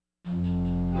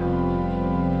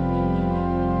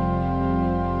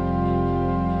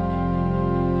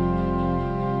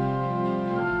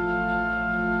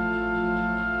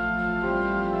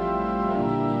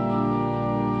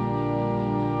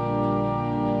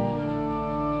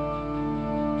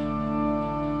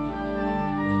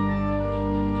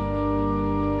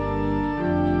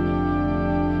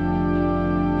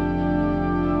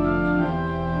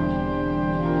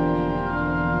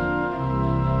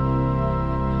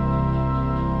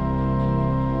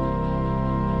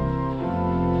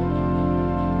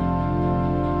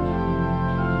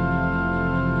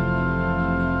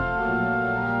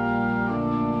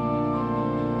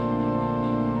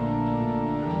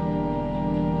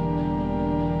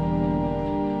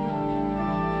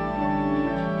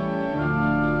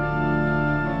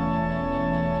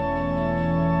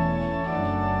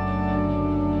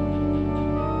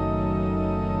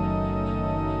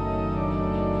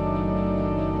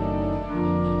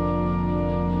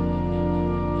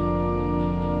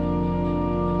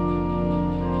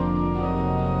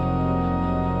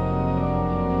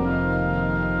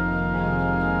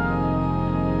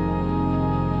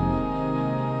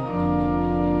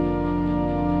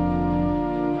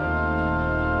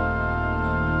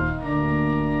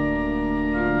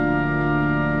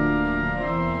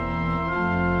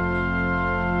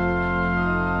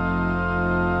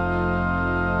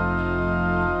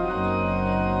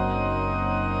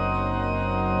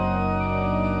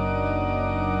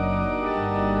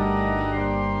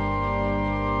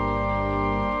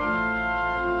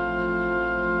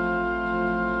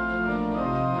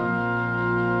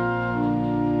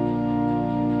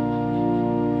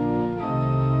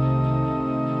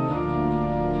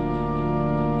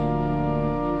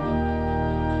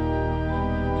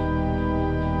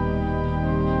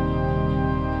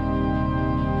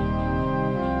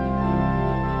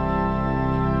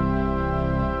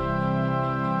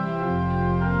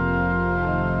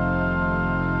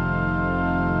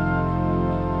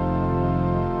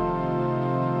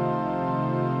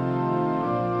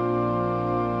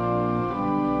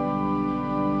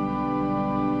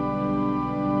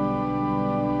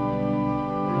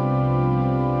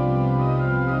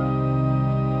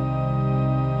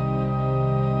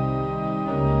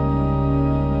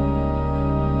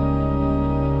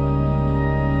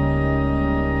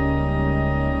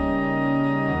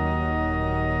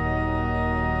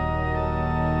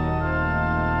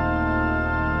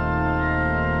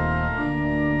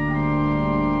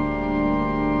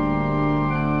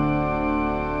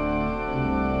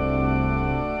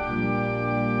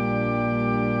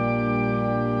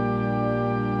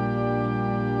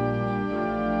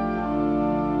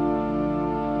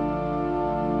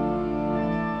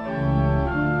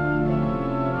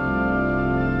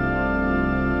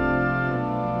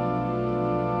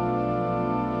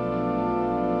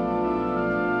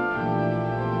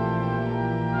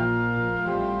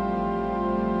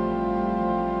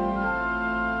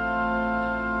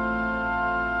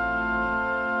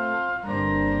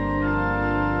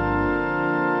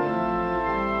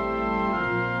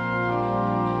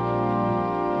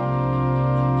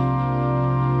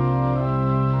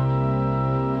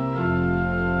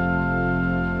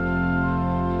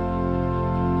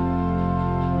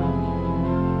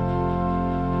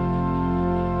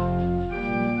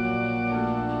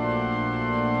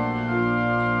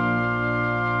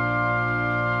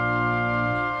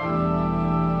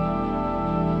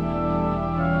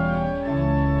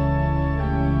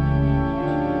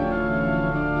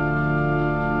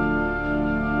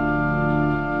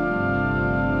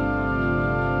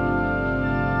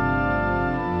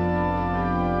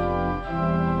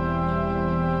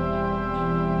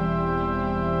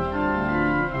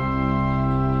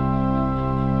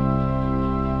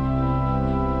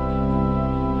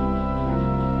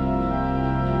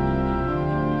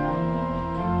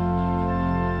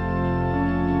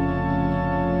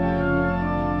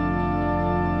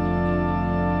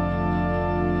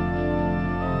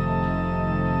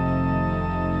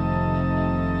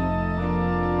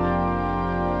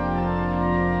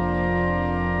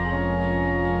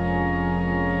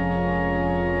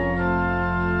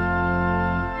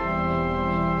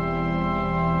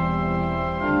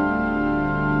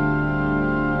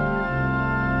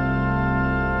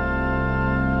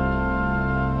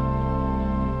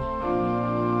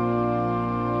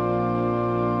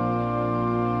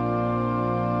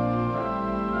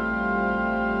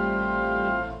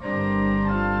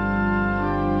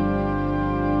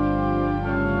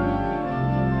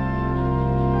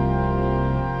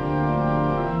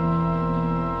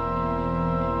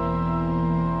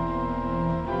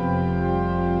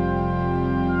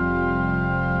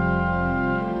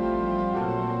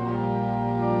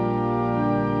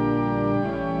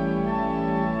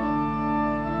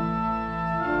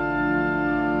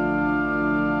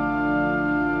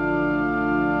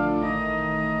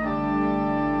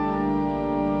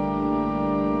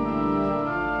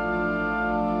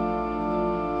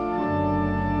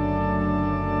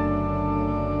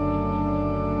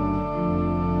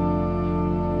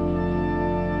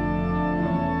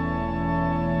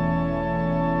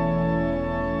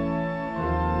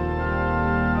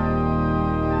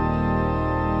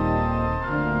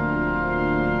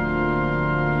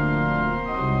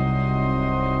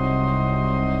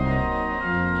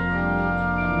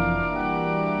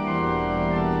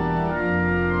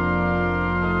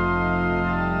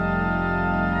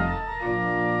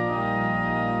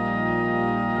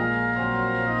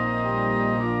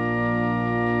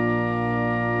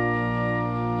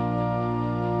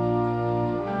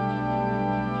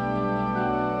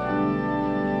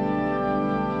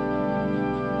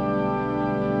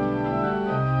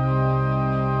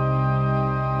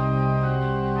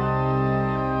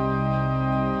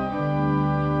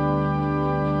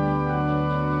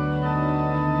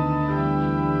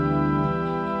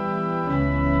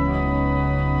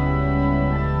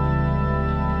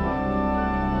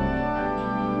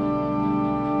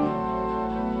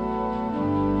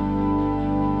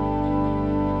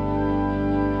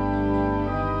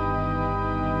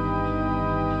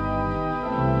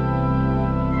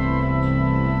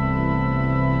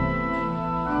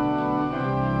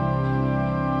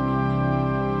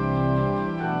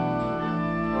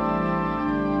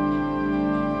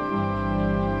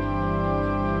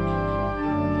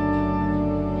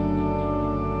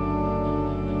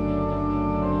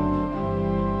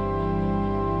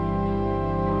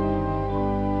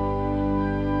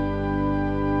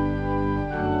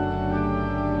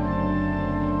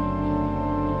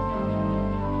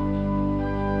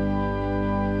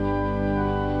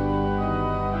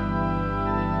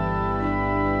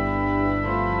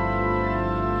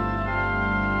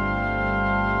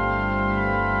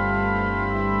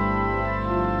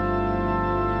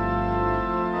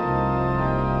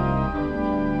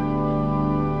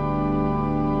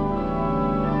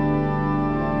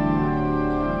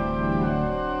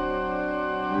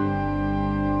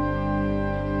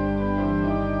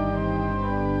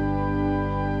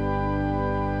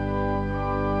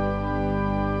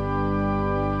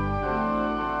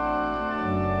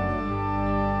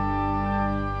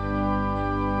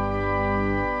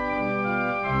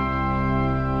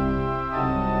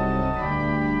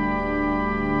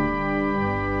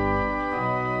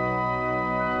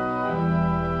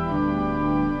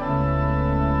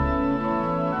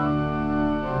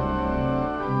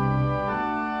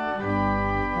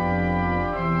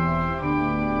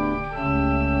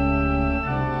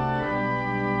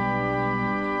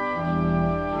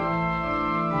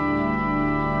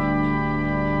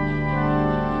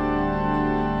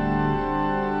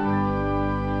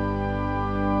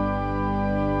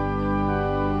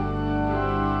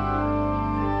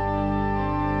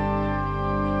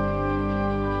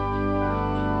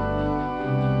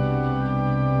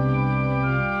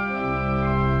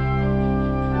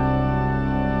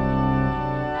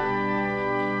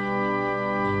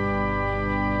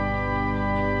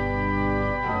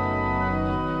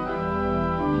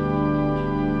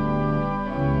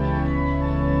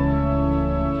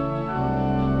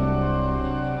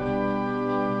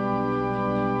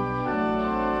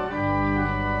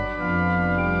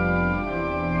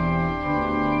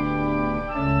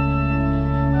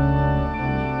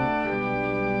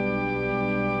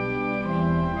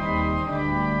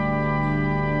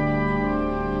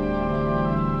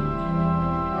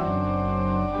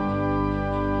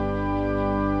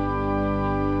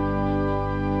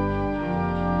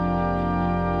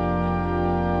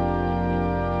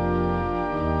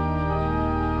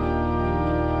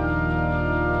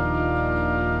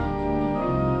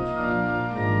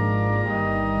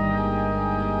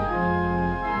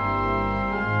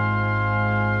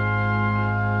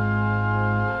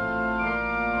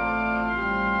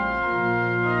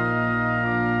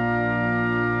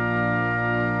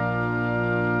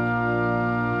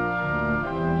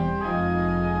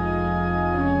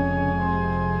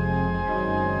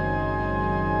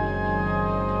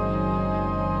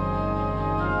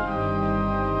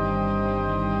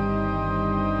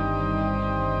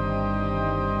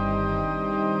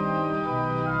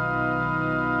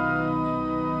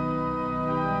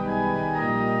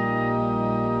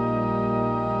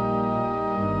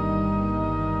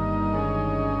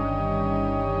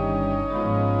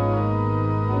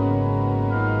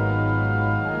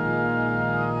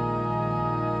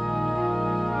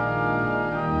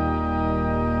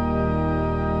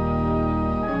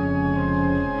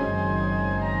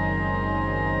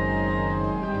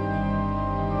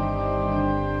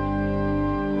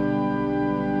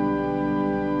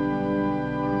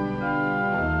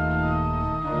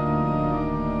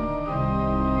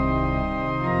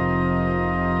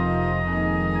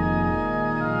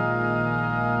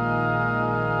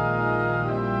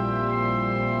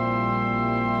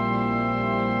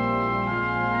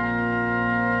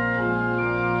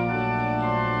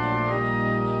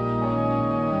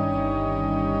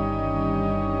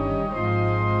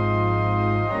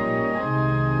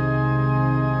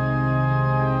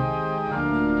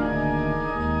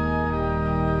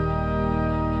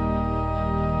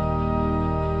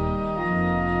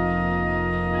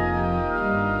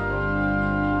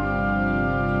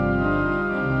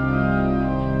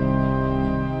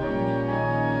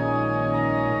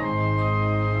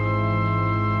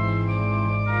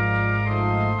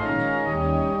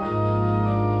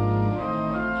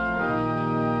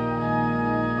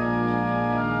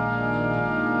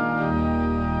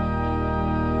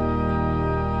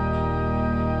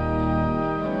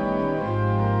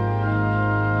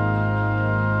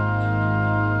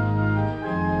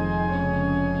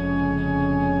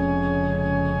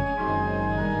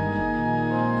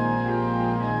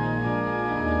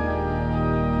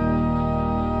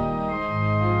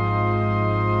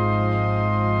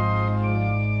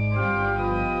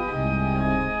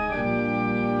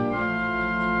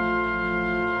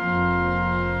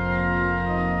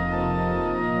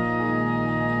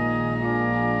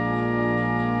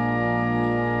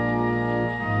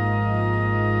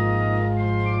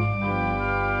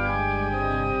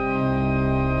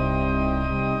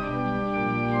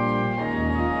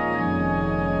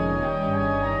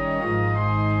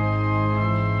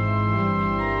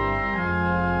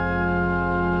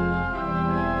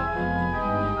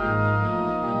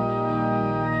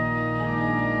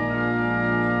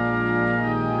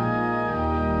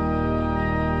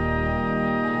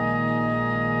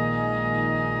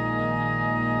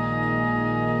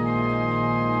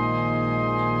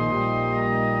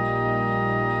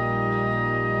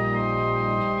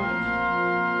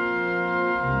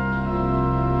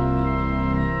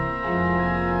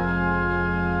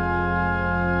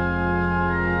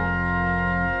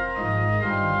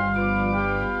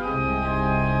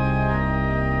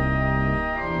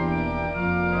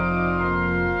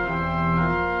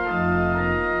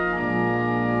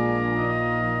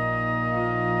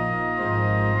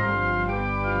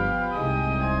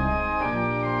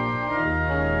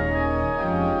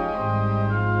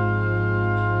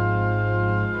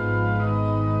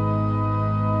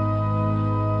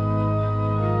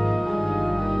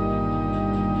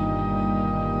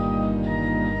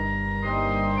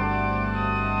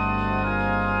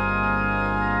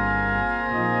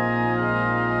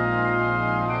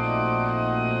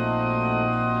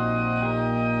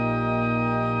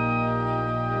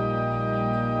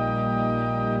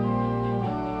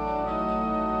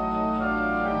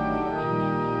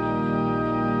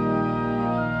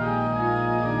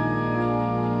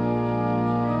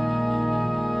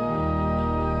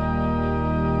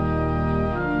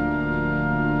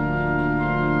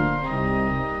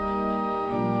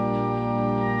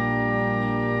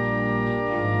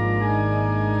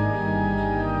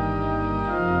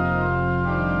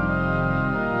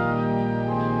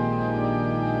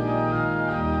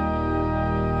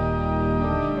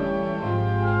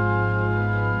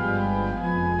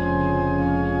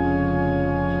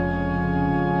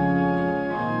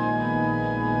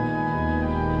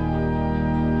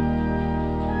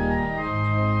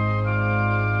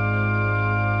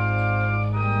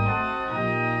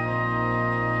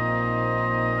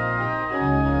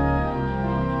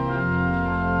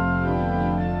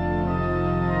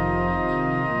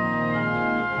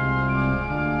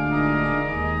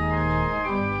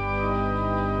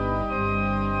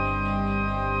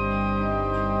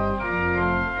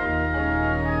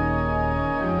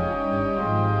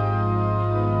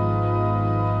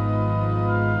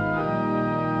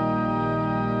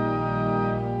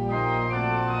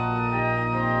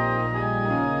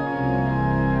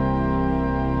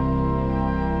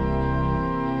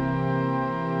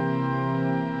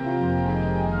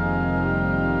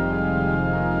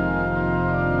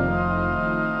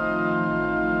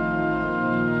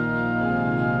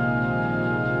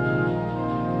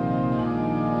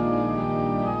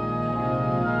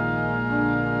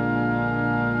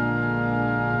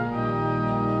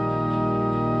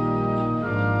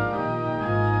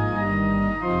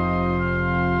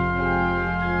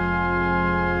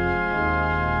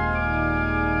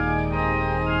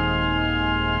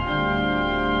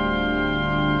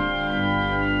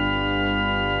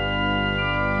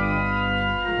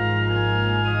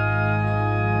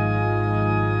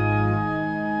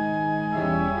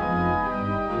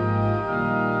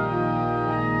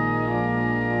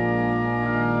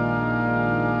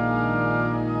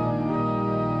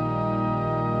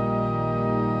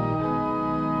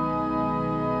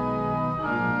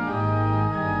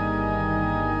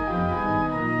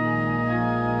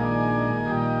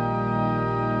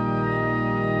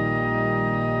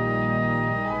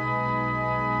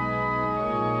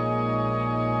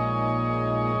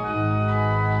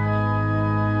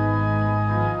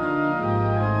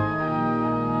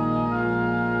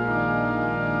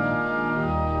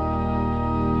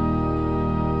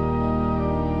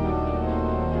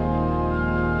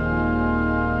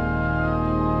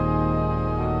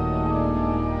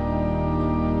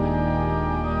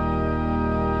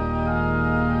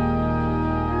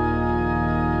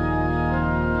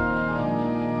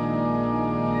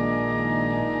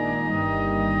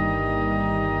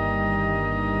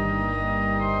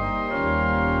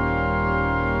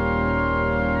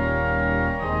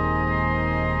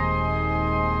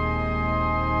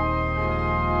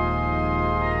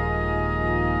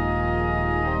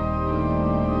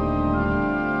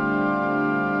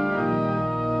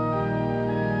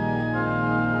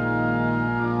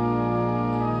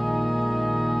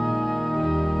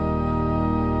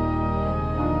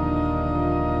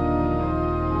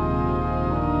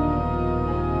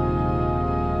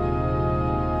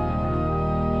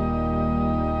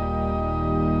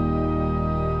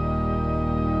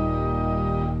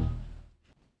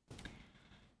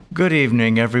Good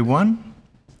evening, everyone.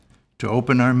 To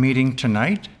open our meeting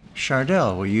tonight,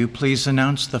 Chardell, will you please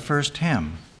announce the first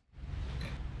hymn?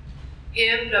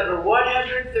 Hymn number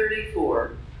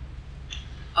 134.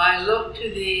 I look to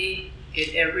thee in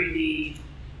every need,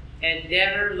 and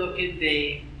never look in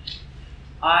vain.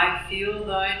 I feel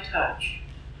thy touch,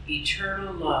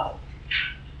 eternal love,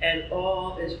 and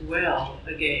all is well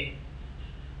again.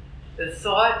 The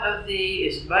thought of thee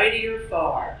is mightier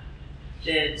far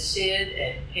than sin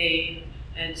and pain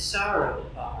and sorrow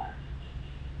are.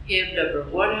 Hymn number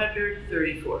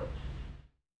 134.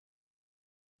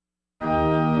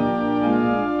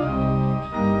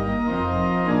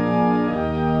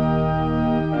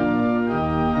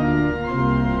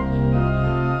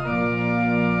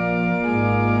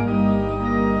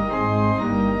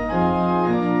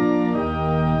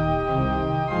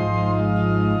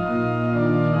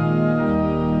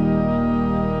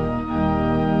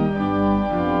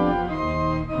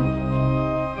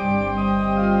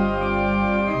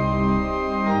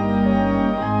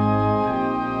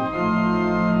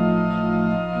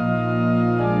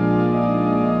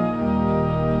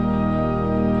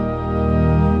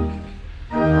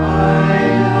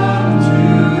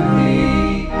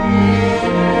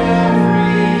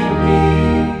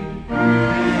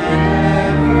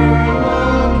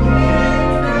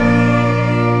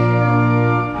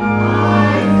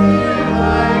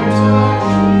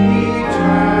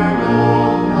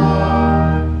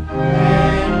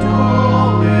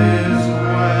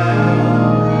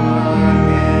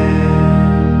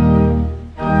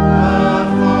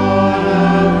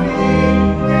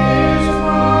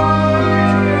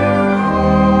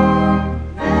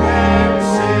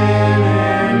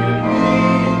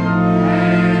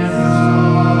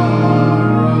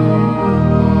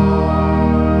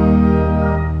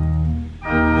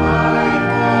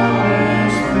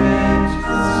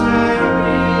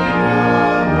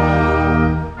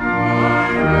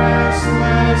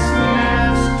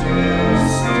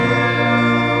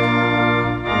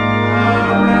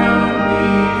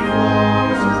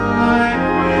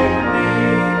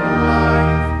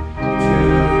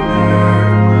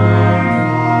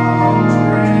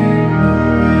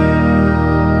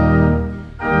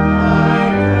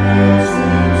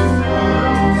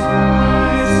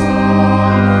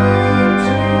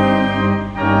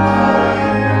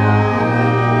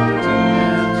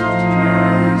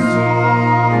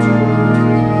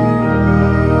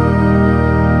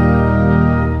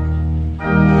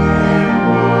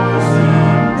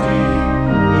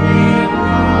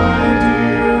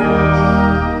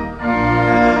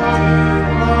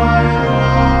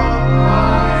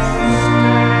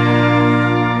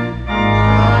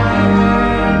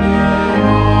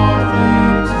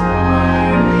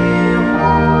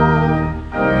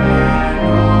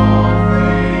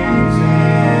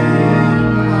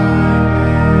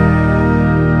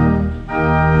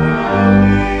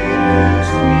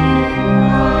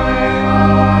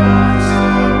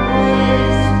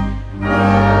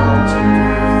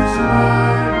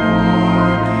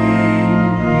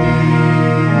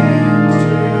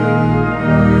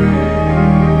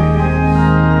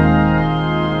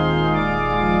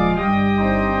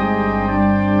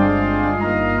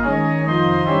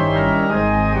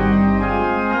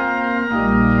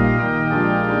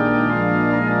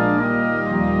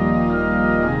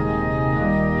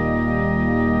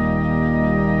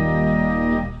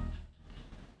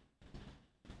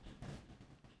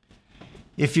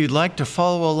 If you'd like to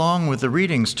follow along with the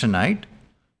readings tonight,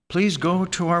 please go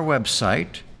to our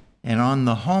website, and on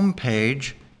the home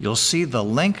page, you'll see the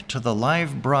link to the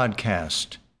live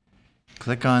broadcast.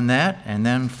 Click on that, and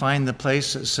then find the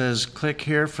place that says, click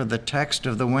here for the text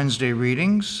of the Wednesday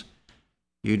readings.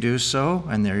 You do so,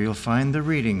 and there you'll find the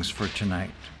readings for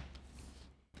tonight.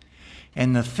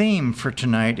 And the theme for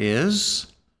tonight is,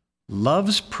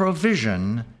 Love's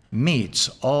Provision Meets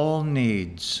All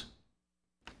Needs.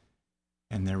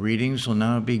 And the readings will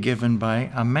now be given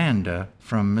by Amanda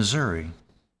from Missouri.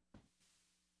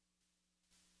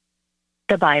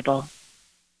 The Bible.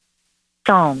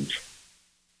 Psalms.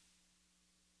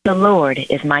 The Lord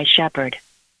is my shepherd.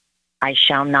 I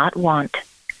shall not want.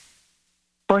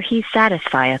 For he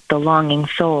satisfieth the longing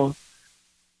soul,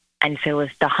 and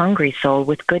filleth the hungry soul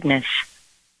with goodness.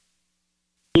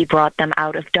 He brought them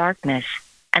out of darkness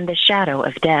and the shadow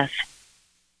of death,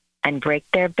 and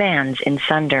brake their bands in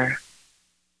sunder.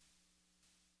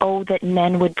 Oh, that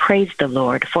men would praise the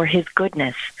Lord for his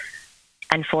goodness,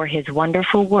 and for his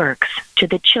wonderful works to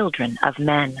the children of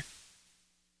men.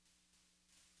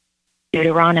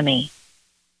 Deuteronomy.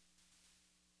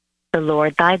 The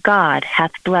Lord thy God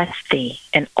hath blessed thee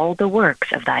in all the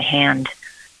works of thy hand.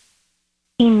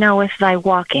 He knoweth thy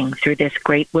walking through this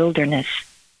great wilderness.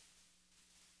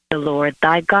 The Lord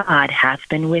thy God hath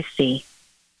been with thee.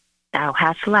 Thou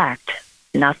hast lacked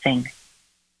nothing.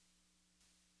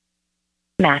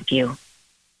 Matthew.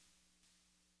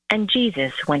 And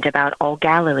Jesus went about all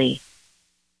Galilee,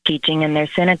 teaching in their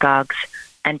synagogues,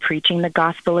 and preaching the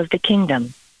gospel of the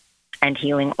kingdom, and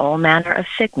healing all manner of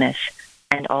sickness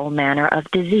and all manner of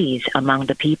disease among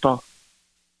the people.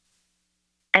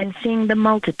 And seeing the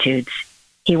multitudes,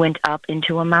 he went up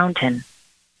into a mountain,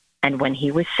 and when he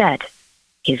was set,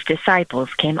 his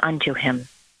disciples came unto him.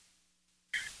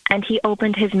 And he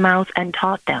opened his mouth and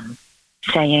taught them,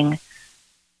 saying,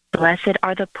 Blessed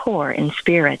are the poor in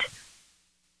spirit,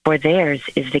 for theirs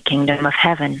is the kingdom of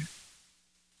heaven.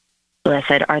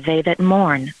 Blessed are they that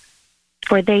mourn,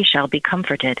 for they shall be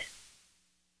comforted.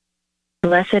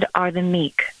 Blessed are the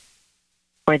meek,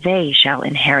 for they shall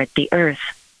inherit the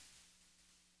earth.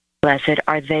 Blessed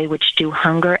are they which do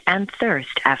hunger and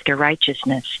thirst after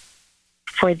righteousness,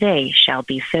 for they shall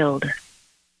be filled.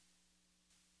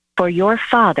 For your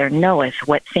Father knoweth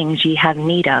what things ye have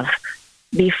need of,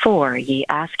 before ye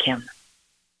ask him.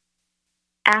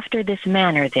 After this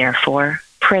manner, therefore,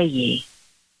 pray ye.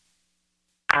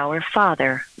 Our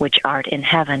Father, which art in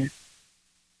heaven,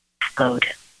 hallowed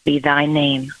be thy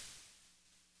name.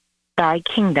 Thy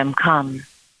kingdom come.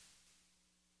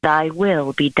 Thy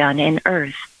will be done in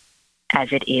earth,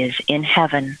 as it is in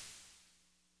heaven.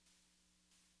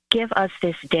 Give us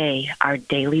this day our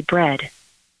daily bread,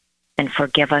 and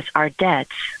forgive us our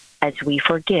debts, as we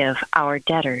forgive our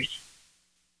debtors.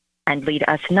 And lead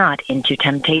us not into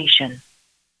temptation,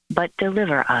 but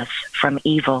deliver us from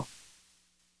evil.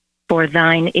 For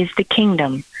thine is the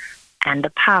kingdom, and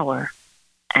the power,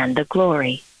 and the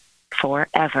glory,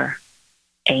 forever.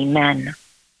 Amen.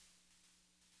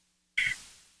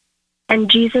 And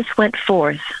Jesus went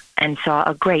forth and saw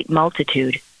a great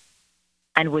multitude,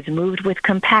 and was moved with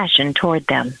compassion toward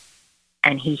them,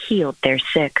 and he healed their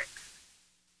sick.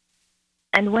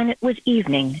 And when it was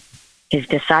evening, his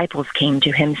disciples came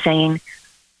to him, saying,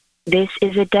 This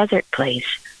is a desert place,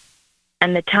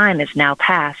 and the time is now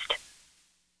past.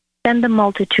 Send the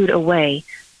multitude away,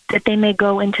 that they may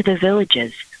go into the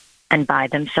villages, and buy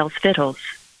themselves victuals.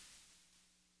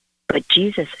 But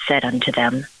Jesus said unto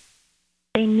them,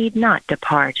 They need not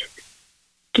depart.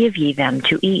 Give ye them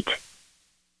to eat.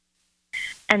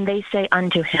 And they say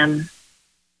unto him,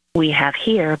 We have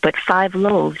here but 5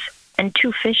 loaves and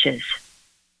 2 fishes.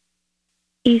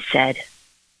 He said,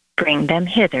 Bring them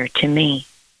hither to me.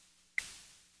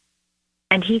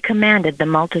 And he commanded the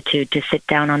multitude to sit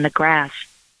down on the grass,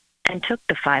 and took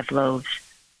the 5 loaves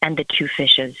and the 2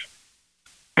 fishes,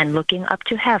 and looking up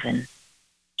to heaven,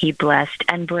 he blessed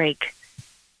and brake,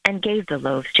 and gave the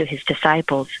loaves to his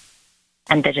disciples,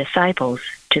 and the disciples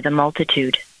to the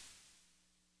multitude.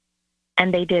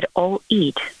 And they did all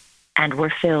eat, and were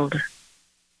filled.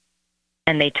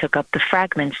 And they took up the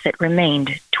fragments that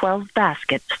remained, 12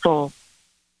 baskets full.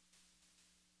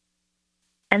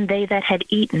 And they that had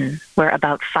eaten were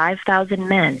about 5,000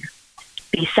 men,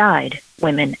 beside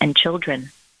women and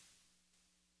children.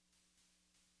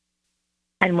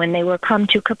 And when they were come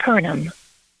to Capernaum,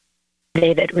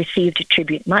 they that received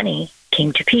tribute money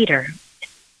came to Peter,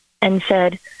 and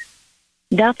said,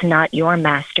 Doth not your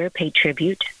master pay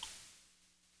tribute?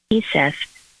 He saith,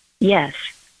 Yes.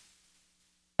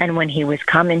 And when he was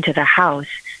come into the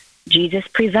house, Jesus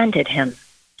prevented him,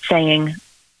 saying,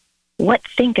 What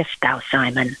thinkest thou,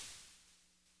 Simon?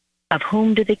 Of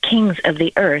whom do the kings of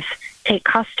the earth take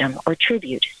custom or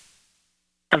tribute?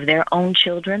 Of their own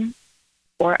children,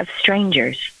 or of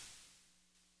strangers?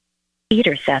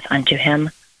 Peter saith unto him,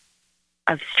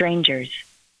 Of strangers.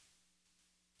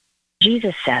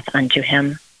 Jesus saith unto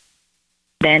him,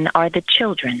 Then are the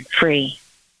children free.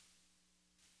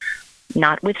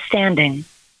 Notwithstanding,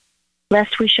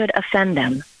 lest we should offend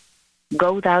them,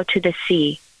 go thou to the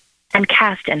sea, and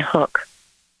cast an hook,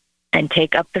 and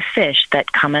take up the fish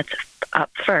that cometh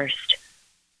up first.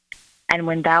 And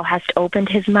when thou hast opened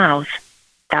his mouth,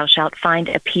 thou shalt find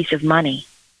a piece of money.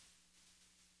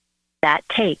 That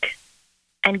take,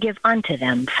 and give unto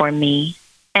them for me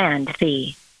and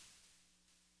thee.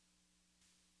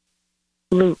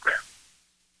 Luke.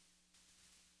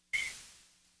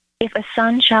 If a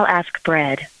son shall ask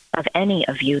bread of any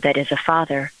of you that is a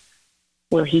father,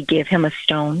 will he give him a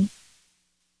stone?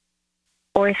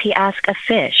 Or if he ask a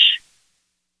fish,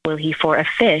 will he for a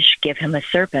fish give him a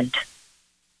serpent?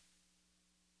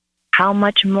 How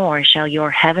much more shall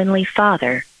your heavenly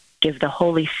Father give the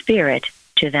Holy Spirit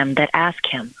to them that ask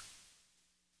him?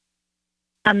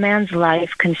 A man's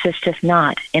life consisteth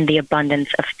not in the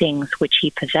abundance of things which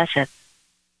he possesseth.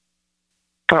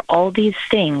 For all these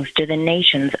things do the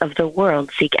nations of the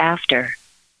world seek after.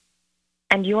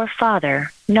 And your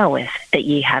Father knoweth that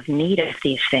ye have need of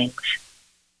these things.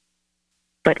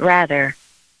 But rather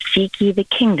seek ye the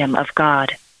kingdom of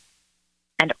God,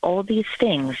 and all these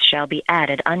things shall be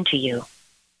added unto you.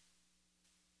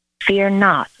 Fear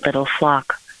not, little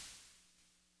flock,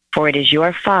 for it is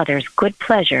your Father's good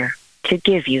pleasure to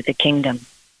give you the kingdom.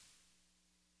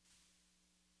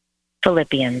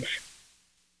 Philippians.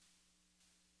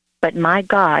 But my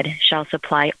God shall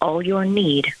supply all your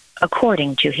need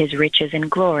according to his riches in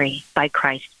glory by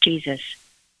Christ Jesus.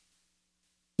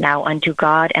 Now unto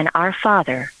God and our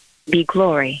Father be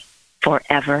glory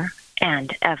forever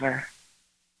and ever.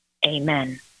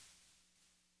 Amen.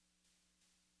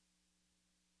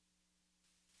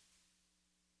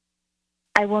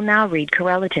 I will now read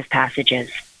correlative passages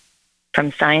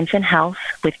from Science and Health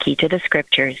with Key to the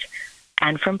Scriptures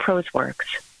and from Prose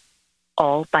Works,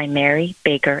 all by Mary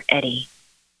Baker Eddy.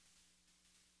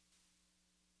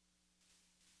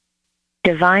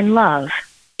 Divine love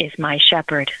is my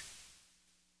shepherd.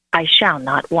 I shall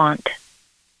not want.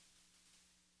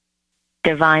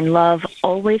 Divine love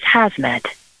always has met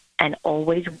and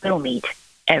always will meet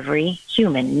every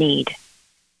human need.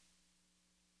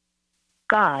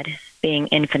 God, being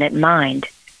infinite mind,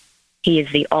 he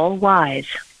is the all-wise,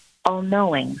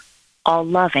 all-knowing,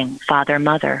 all-loving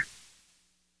Father-Mother.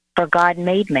 For God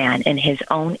made man in his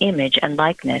own image and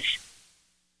likeness,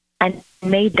 and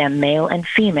made them male and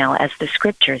female as the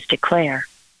Scriptures declare.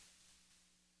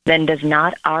 Then does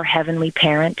not our heavenly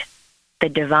parent, the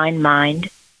divine mind,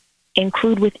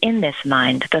 include within this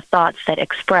mind the thoughts that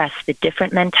express the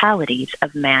different mentalities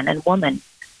of man and woman,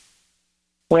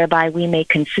 whereby we may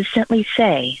consistently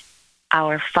say,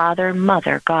 our Father,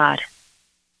 Mother, God?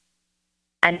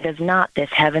 And does not this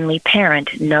heavenly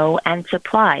parent know and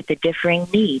supply the differing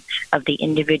needs of the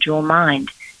individual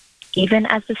mind, even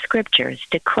as the Scriptures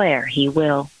declare he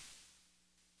will?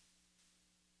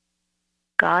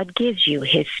 God gives you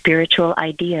his spiritual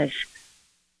ideas,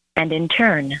 and in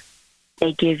turn,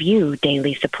 they give you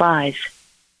daily supplies.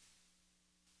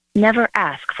 Never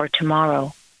ask for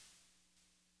tomorrow.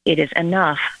 It is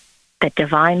enough that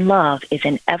divine love is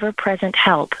an ever-present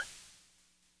help.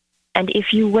 And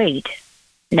if you wait,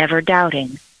 never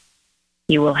doubting,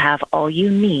 you will have all you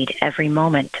need every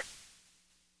moment.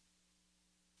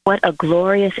 What a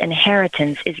glorious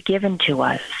inheritance is given to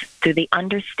us through the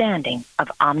understanding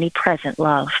of omnipresent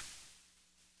love.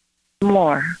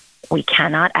 More we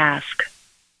cannot ask.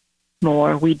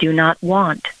 More we do not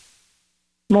want.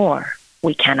 More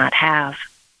we cannot have.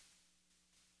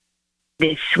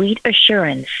 This sweet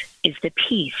assurance is the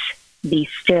peace, be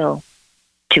still,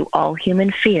 to all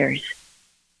human fears,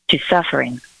 to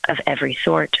suffering of every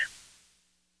sort.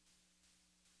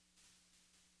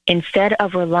 Instead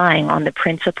of relying on the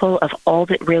principle of all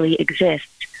that really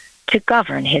exists to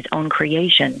govern his own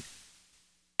creation,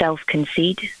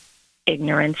 self-conceit,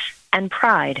 ignorance, and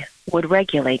pride would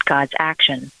regulate God's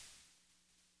action.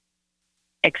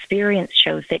 Experience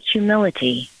shows that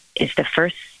humility is the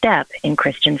first step in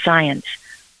Christian Science,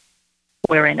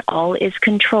 wherein all is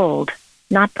controlled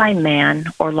not by man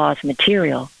or law's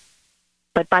material,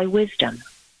 but by wisdom,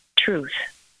 truth,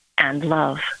 and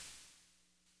love.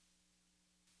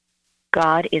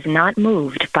 God is not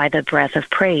moved by the breath of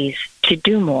praise to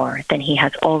do more than he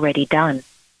has already done,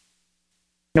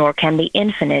 nor can the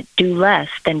infinite do less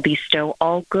than bestow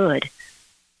all good,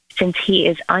 since he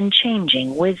is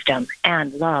unchanging wisdom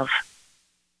and love.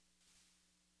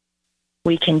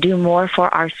 We can do more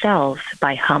for ourselves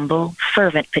by humble,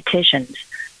 fervent petitions,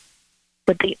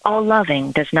 but the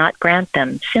all-loving does not grant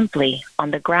them simply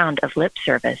on the ground of lip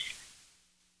service,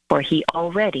 for he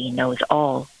already knows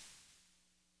all.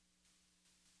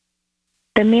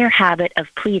 The mere habit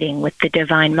of pleading with the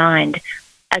divine mind,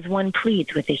 as one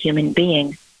pleads with a human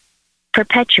being,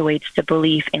 perpetuates the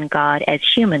belief in God as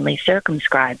humanly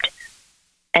circumscribed,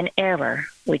 an error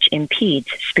which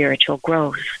impedes spiritual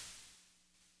growth.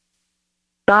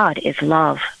 God is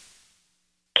love.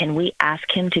 Can we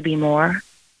ask him to be more?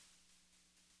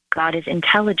 God is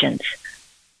intelligence.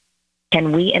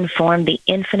 Can we inform the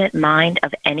infinite mind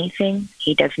of anything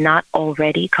he does not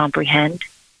already comprehend?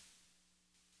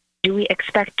 Do we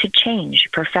expect to change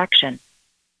perfection?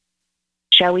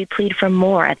 Shall we plead for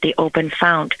more at the open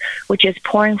fount, which is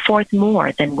pouring forth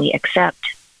more than we accept?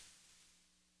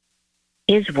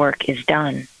 His work is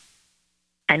done,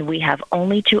 and we have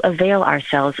only to avail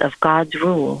ourselves of God's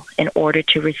rule in order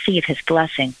to receive his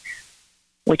blessing,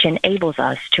 which enables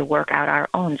us to work out our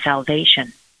own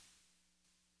salvation.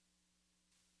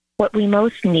 What we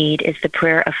most need is the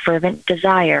prayer of fervent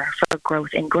desire for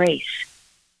growth in grace,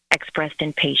 expressed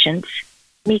in patience,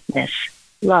 meekness,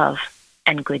 love,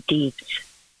 and good deeds.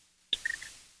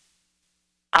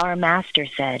 Our Master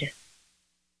said,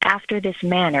 "After this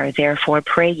manner therefore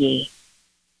pray ye."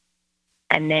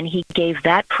 And then he gave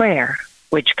that prayer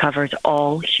which covers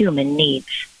all human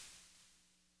needs.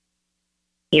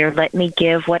 Here let me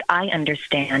give what I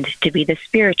understand to be the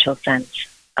spiritual sense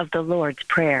of the Lord's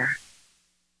Prayer.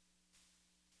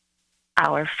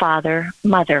 Our Father,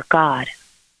 Mother, God,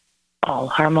 all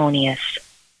harmonious,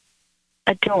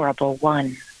 adorable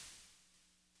one.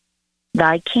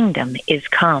 Thy kingdom is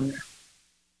come.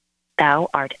 Thou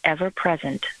art ever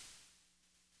present.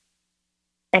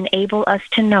 Enable us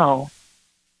to know,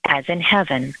 as in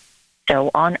heaven, so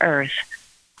on earth,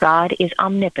 God is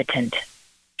omnipotent,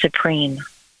 supreme.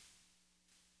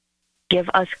 Give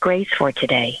us grace for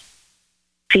today.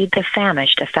 Feed the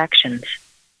famished affections.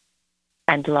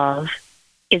 And love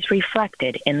is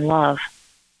reflected in love.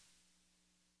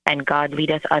 And God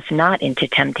leadeth us not into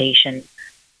temptation,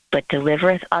 but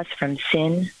delivereth us from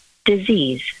sin,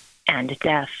 disease, and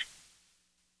death.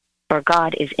 For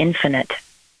God is infinite,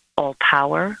 all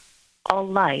power, all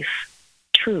life,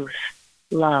 truth,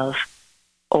 love,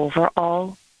 over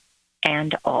all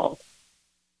and all.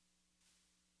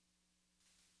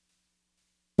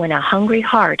 When a hungry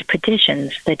heart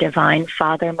petitions the divine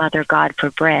Father, Mother, God for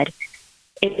bread,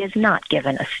 it is not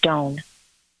given a stone,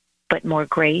 but more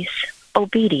grace,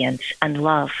 obedience, and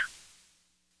love.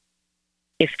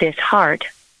 If this heart,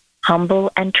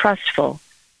 humble and trustful,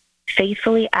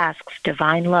 faithfully asks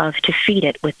divine love to feed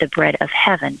it with the bread of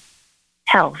heaven,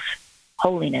 health,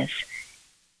 holiness,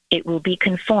 it will be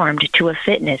conformed to a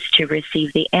fitness to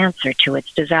receive the answer to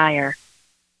its desire.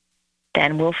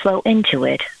 Then will flow into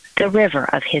it the river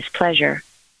of his pleasure,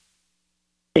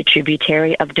 the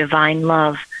tributary of divine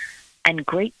love, and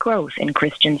great growth in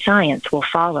Christian Science will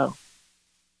follow.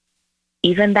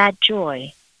 Even that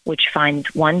joy which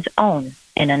finds one's own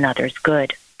in another's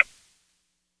good.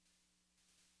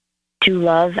 To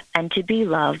love and to be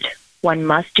loved, one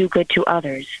must do good to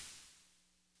others.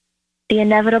 The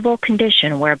inevitable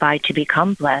condition whereby to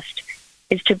become blessed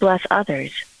is to bless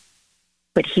others.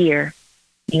 But here,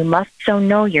 you must so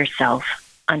know yourself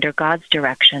under God's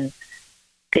direction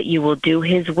that you will do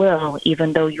his will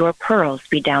even though your pearls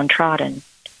be downtrodden.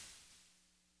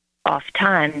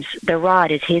 Ofttimes the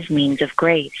rod is his means of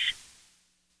grace.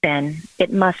 Then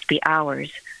it must be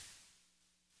ours.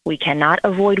 We cannot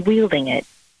avoid wielding it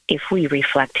if we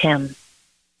reflect him.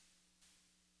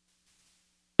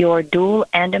 Your dual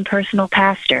and impersonal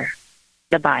pastor,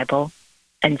 the Bible,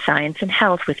 and Science and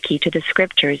Health with Key to the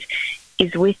Scriptures,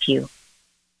 is with you.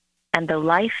 And the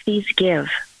life these give,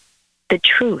 the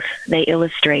truth they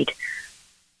illustrate,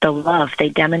 the love they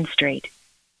demonstrate,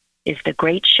 is the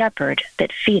great shepherd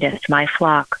that feedeth my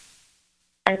flock,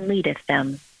 and leadeth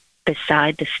them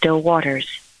beside the still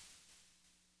waters.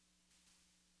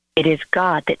 It is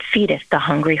God that feedeth the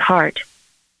hungry heart,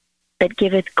 that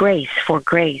giveth grace for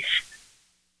grace,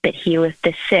 that healeth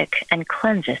the sick and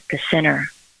cleanseth the sinner.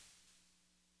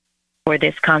 For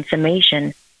this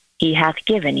consummation he hath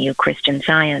given you Christian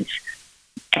Science,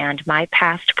 and my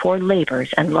past poor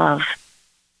labors and love.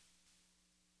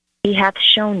 He hath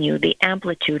shown you the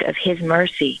amplitude of his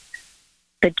mercy,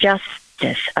 the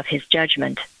justice of his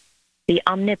judgment, the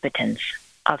omnipotence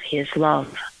of his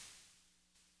love.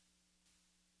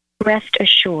 Rest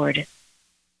assured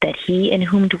that he in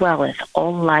whom dwelleth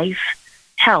all life,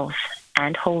 health,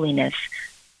 and holiness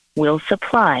will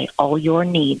supply all your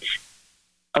needs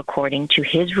according to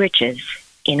his riches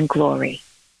in glory.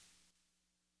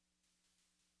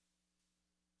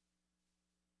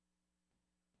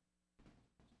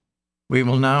 We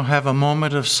will now have a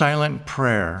moment of silent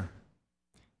prayer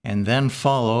and then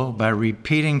follow by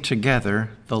repeating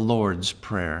together the Lord's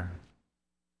Prayer.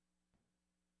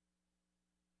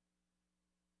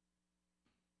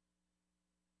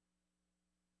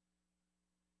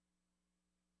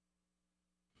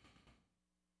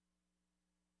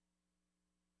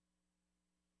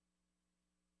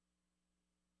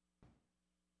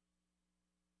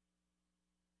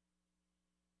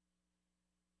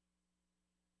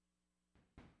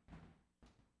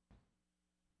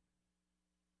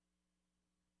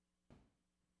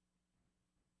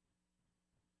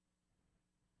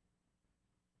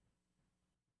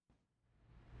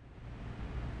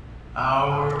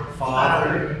 Our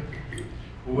Father,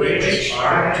 which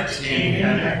art in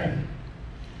heaven,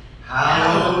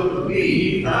 hallowed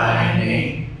be thy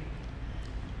name.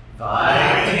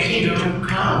 Thy kingdom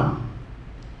come,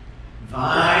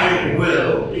 thy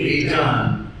will be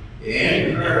done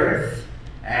in earth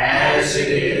as it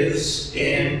is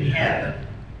in heaven.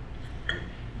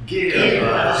 Give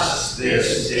us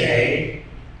this day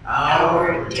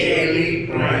our daily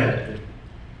bread.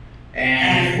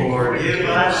 And forgive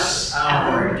us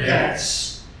our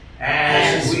debts,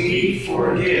 as we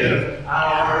forgive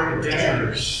our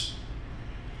debtors.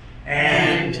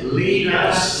 And lead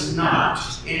us not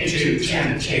into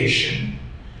temptation,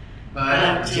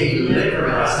 but deliver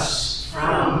us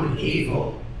from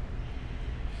evil.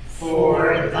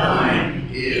 For thine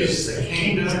is the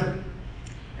kingdom,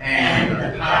 and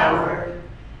the power,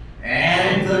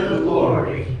 and the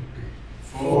glory,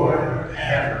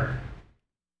 forever.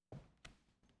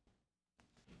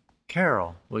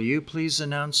 Carol, will you please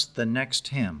announce the next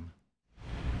hymn?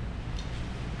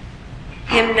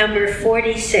 Hymn number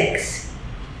 46.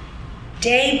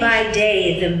 Day by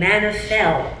day the manna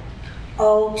fell.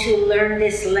 Oh, to learn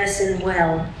this lesson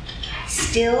well.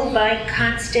 Still by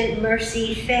constant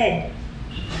mercy fed.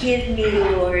 Give me,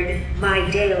 Lord, my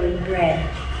daily bread.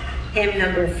 Hymn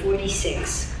number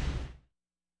 46.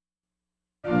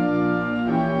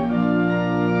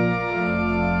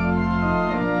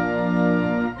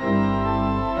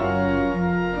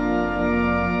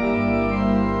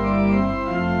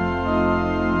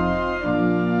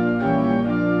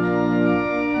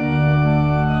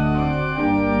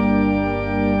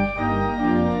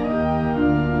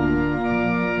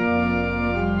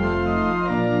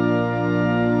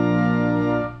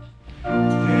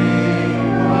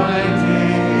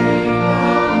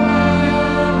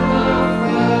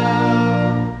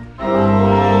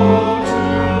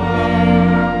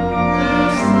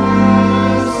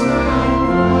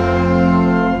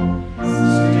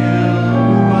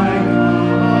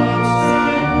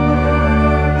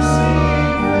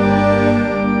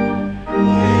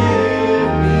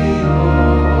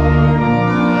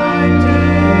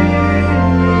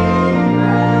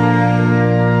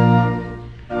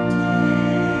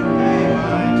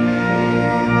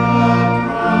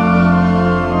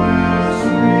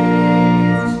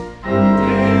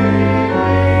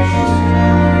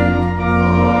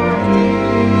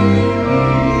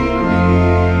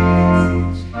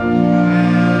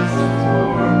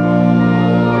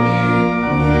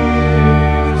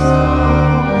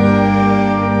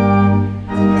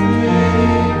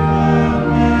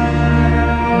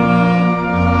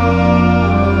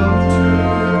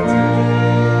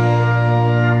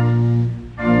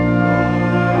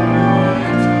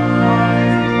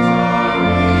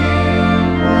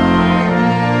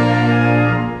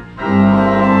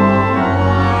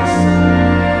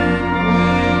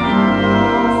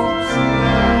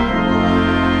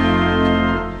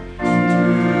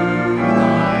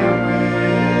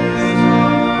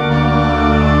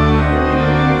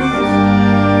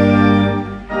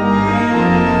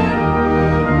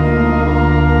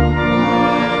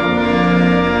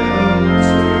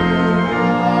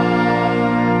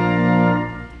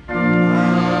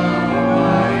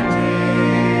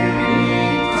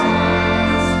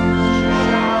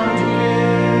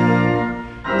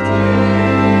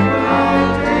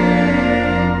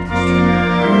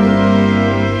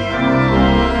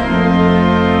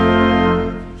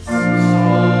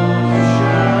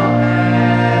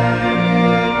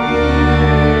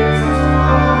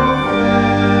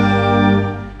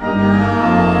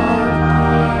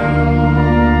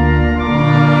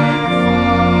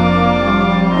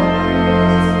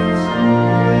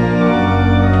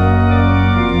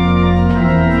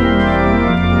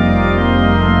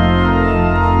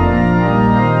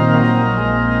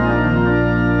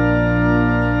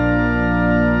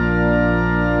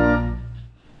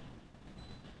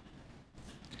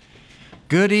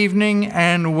 Good evening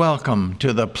and welcome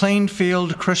to the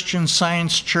Plainfield Christian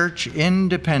Science Church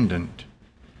Independent.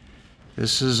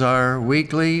 This is our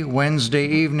weekly Wednesday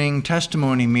evening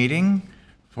testimony meeting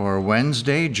for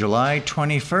Wednesday, July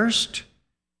 21st,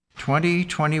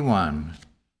 2021.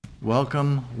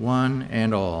 Welcome one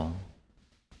and all.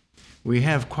 We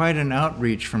have quite an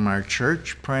outreach from our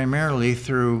church, primarily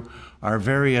through our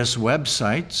various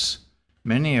websites,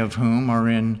 many of whom are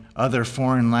in other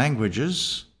foreign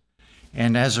languages.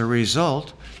 And as a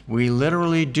result, we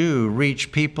literally do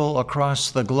reach people across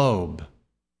the globe.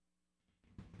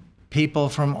 People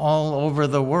from all over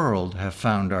the world have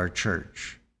found our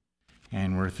church,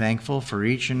 and we're thankful for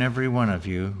each and every one of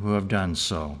you who have done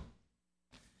so.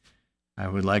 I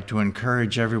would like to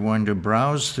encourage everyone to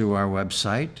browse through our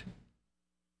website.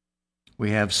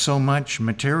 We have so much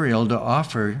material to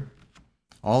offer,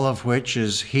 all of which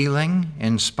is healing,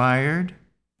 inspired,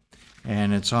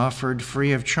 and it's offered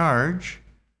free of charge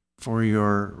for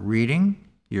your reading,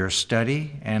 your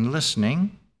study, and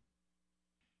listening.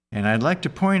 And I'd like to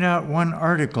point out one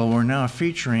article we're now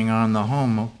featuring on the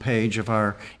home page of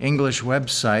our English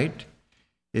website.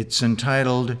 It's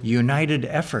entitled United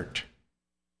Effort.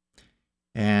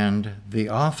 And the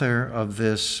author of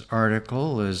this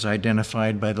article is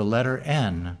identified by the letter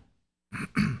N.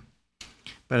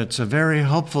 But it's a very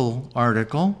helpful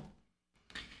article.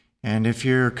 And if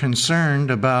you're concerned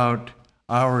about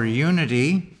our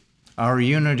unity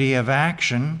of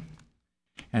action,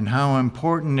 and how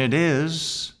important it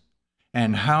is,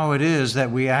 and how it is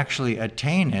that we actually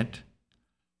attain it,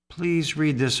 please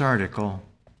read this article.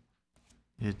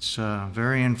 It's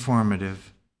very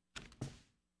informative.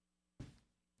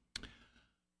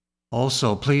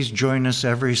 Also, please join us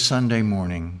every Sunday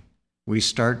morning. We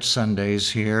start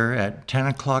Sundays here at 10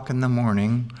 o'clock in the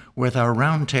morning with our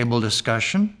roundtable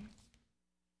discussion,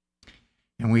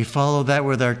 and we follow that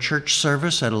with our church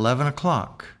service at 11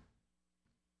 o'clock.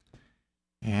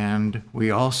 And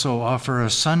we also offer a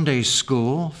Sunday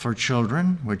school for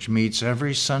children, which meets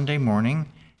every Sunday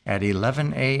morning at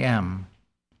 11 a.m.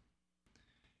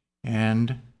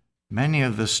 And many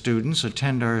of the students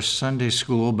attend our Sunday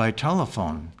school by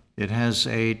telephone. It has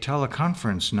a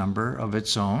teleconference number of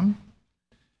its own,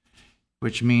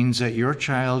 which means that your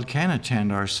child can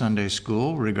attend our Sunday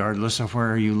school regardless of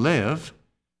where you live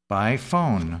by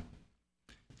phone.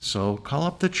 So call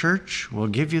up the church. We'll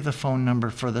give you the phone number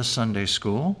for the Sunday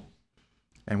school,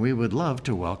 and we would love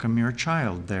to welcome your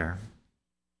child there.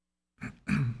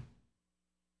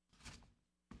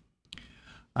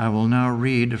 I will now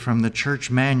read from the church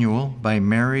manual by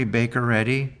Mary Baker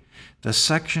Eddy, the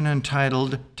section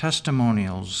entitled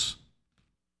Testimonials.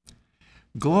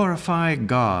 Glorify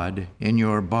God in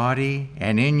your body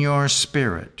and in your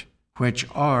spirit, which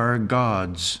are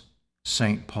God's,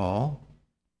 St. Paul.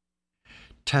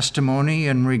 Testimony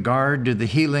in regard to the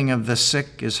healing of the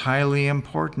sick is highly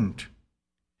important.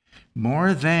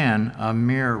 More than a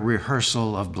mere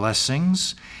rehearsal of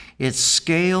blessings, it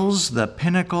scales the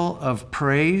pinnacle of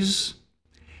praise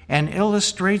and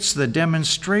illustrates the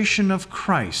demonstration of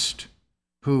Christ,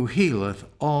 who healeth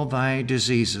all thy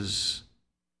diseases.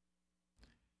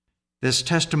 This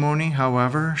testimony,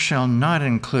 however, shall not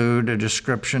include a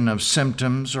description of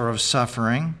symptoms or of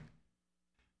suffering,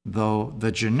 though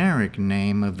the generic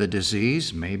name of the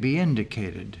disease may be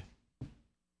indicated.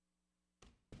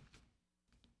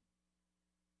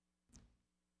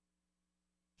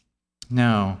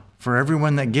 Now, for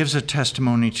everyone that gives a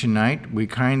testimony tonight, we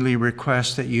kindly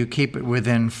request that you keep it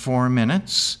within 4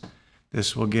 minutes.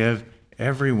 This will give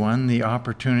everyone the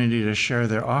opportunity to share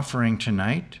their offering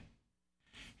tonight.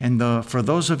 And for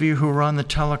those of you who are on the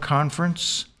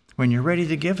teleconference, when you're ready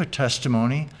to give a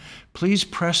testimony, please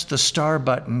press the star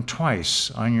button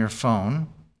twice on your phone.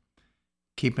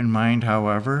 Keep in mind,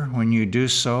 however, when you do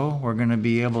so, we're going to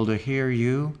be able to hear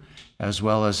you as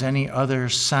well as any other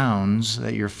sounds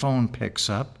that your phone picks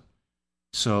up.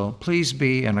 So please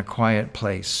be in a quiet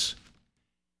place.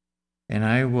 And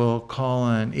I will call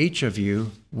on each of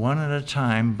you one at a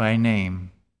time by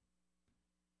name.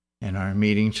 And our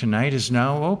meeting tonight is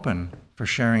now open for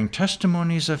sharing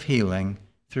testimonies of healing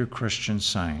through Christian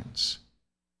Science.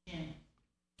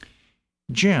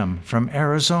 Jim from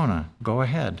Arizona, go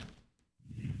ahead.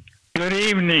 Good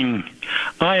evening.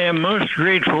 I am most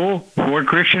grateful for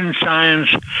Christian Science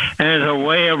as a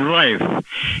way of life.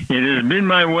 It has been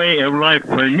my way of life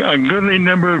for a goodly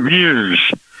number of years.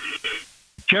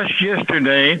 Just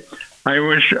yesterday, I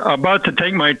was about to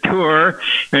take my tour,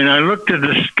 and I looked at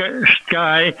the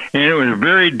sky, and it was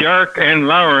very dark and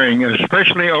lowering,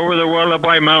 especially over the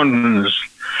Wallaby Mountains.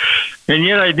 And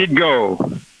yet I did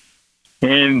go.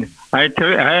 And I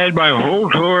had my whole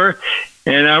tour,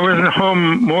 and I wasn't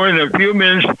home more than a few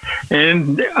minutes,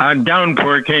 and a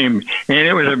downpour came. And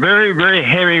it was a very, very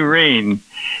heavy rain.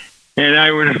 And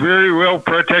I was very well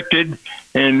protected,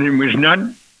 and it was not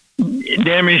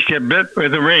damaged a bit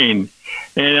with the rain.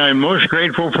 And I'm most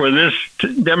grateful for this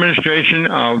demonstration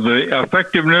of the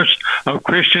effectiveness of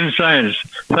Christian Science.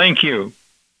 Thank you.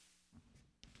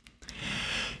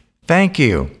 Thank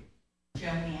you.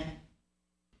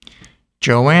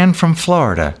 Joanne from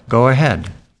Florida, go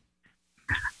ahead.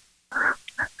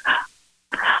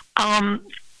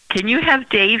 Can you have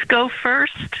Dave go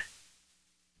first?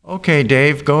 Okay,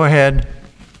 Dave, go ahead.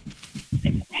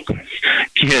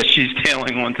 Yeah, she's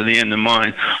tailing on to the end of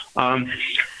mine.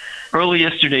 Early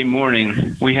yesterday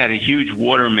morning, we had a huge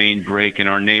water main break in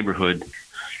our neighborhood.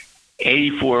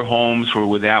 84 homes were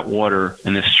without water,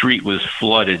 and the street was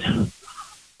flooded.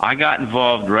 I got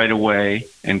involved right away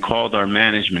and called our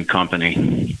management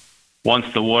company.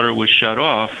 Once the water was shut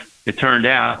off, it turned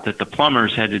out that the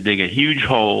plumbers had to dig a huge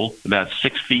hole about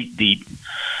 6 feet deep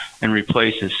and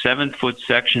replace a 7-foot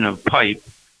section of pipe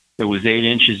that was 8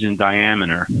 inches in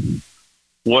diameter.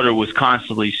 Water was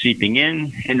constantly seeping in,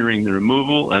 hindering the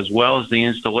removal as well as the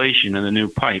installation of the new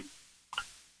pipe.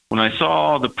 When I saw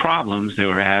all the problems they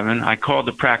were having, I called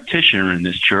the practitioner in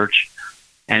this church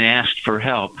and asked for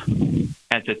help.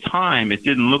 At the time, it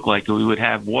didn't look like we would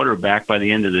have water back by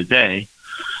the end of the day,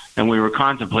 and we were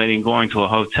contemplating going to a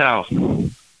hotel.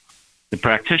 The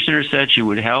practitioner said she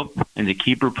would help and to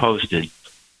keep her posted.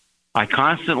 I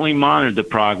constantly monitored the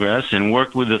progress and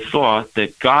worked with the thought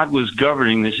that God was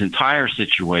governing this entire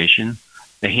situation,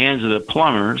 the hands of the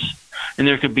plumbers, and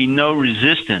there could be no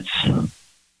resistance.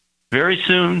 Very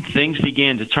soon, things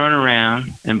began to turn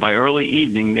around, and by early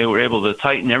evening, they were able to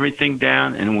tighten everything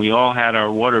down, and we all had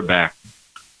our water back.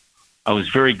 I was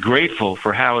very grateful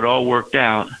for how it all worked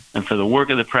out and for the work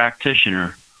of the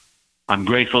practitioner. I'm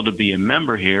grateful to be a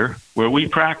member here where we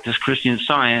practice Christian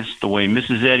Science the way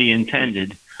Mrs. Eddy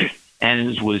intended, and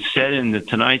as was said in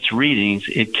tonight's readings,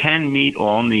 it can meet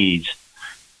all needs.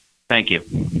 Thank you.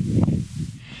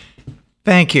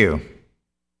 Thank you.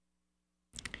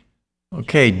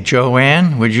 Okay,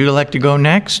 Joanne, would you like to go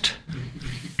next?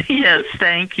 Yes,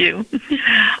 thank you.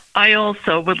 I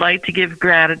also would like to give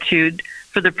gratitude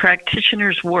for the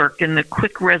practitioner's work in the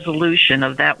quick resolution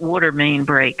of that water main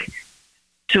break.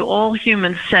 To all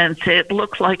human sense, it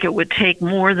looked like it would take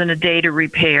more than a day to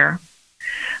repair.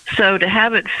 So to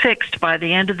have it fixed by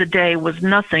the end of the day was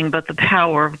nothing but the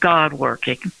power of God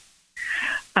working.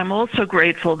 I'm also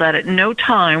grateful that at no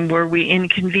time were we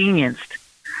inconvenienced.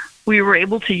 We were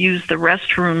able to use the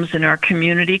restrooms in our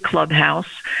community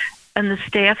clubhouse, and the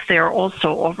staff there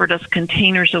also offered us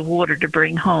containers of water to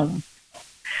bring home.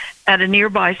 At a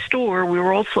nearby store, we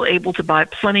were also able to buy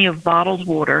plenty of bottled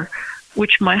water,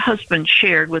 which my husband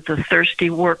shared with the thirsty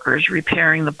workers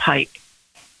repairing the pipe.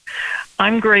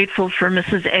 I'm grateful for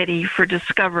Mrs. Eddy for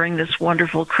discovering this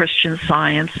wonderful Christian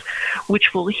Science,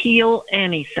 which will heal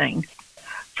anything,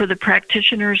 for the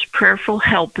practitioner's prayerful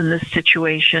help in this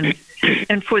situation,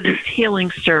 and for this healing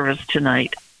service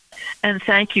tonight. And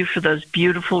thank you for those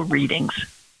beautiful readings.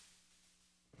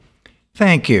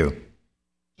 Thank you.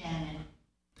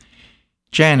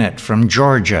 Janet from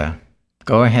Georgia,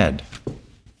 go ahead.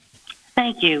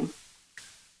 Thank you.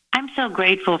 I'm so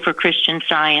grateful for Christian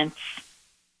Science.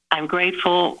 I'm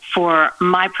grateful for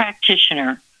my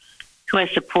practitioner who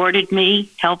has supported me,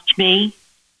 helped me,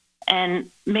 and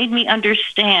made me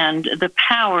understand the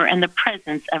power and the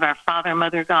presence of our Father,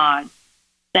 Mother, God,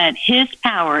 that His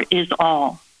power is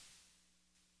all.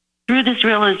 Through this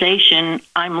realization,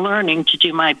 I'm learning to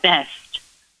do my best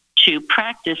to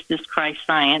practice this Christ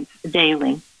Science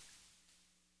daily.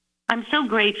 I'm so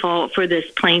grateful for this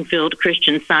Plainfield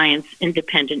Christian Science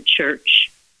Independent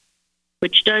Church,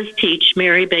 which does teach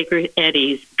Mary Baker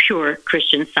Eddy's pure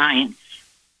Christian Science.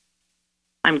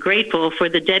 I'm grateful for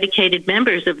the dedicated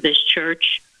members of this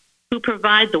church who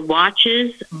provide the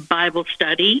watches, Bible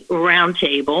study,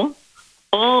 roundtable,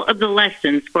 all of the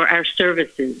lessons for our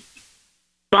services,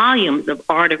 volumes of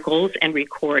articles and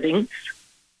recordings,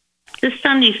 the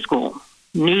Sunday School,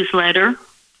 newsletter,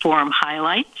 forum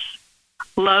highlights,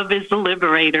 Love is the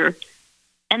Liberator,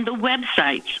 and the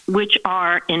websites, which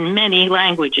are in many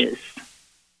languages.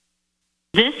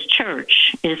 This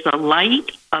church is the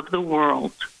light of the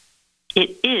world.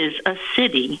 It is a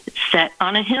city set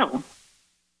on a hill,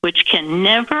 which can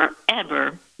never,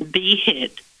 ever be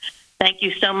hid. Thank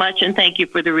you so much, and thank you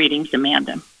for the readings,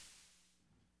 Amanda.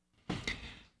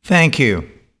 Thank you.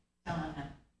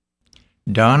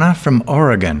 Donna from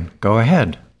Oregon, go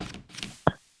ahead.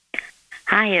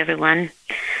 Hi, everyone.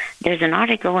 There's an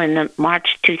article in the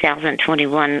March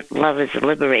 2021 Love is the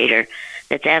Liberator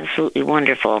that's absolutely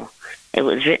wonderful. It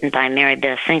was written by Mary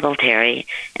Beth Singletary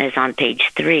and is on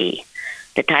page 3.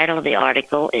 The title of the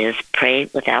article is Pray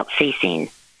Without Ceasing.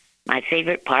 My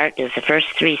favorite part is the first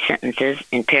 3 sentences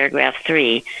in paragraph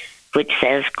 3, which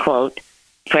says, quote,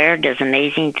 prayer does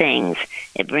amazing things.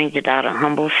 It brings about a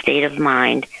humble state of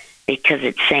mind because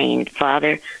it's saying,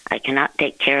 Father, I cannot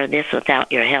take care of this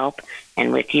without your help,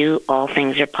 and with you all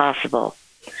things are possible.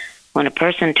 When a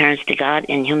person turns to God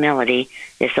in humility,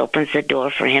 this opens the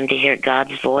door for him to hear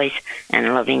God's voice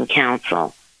and loving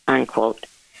counsel, unquote.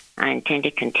 I intend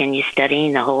to continue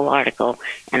studying the whole article,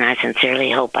 and I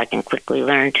sincerely hope I can quickly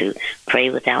learn to pray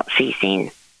without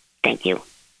ceasing. Thank you.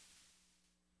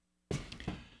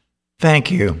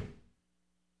 Thank you.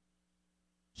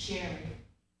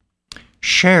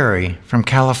 Sherry from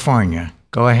California,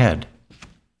 go ahead.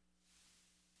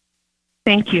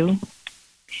 Thank you.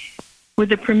 With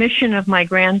the permission of my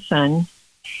grandson,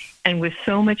 and with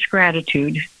so much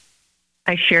gratitude,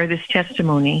 I share this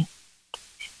testimony.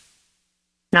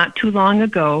 Not too long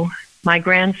ago, my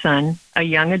grandson, a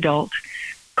young adult,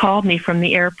 called me from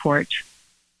the airport.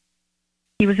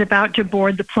 He was about to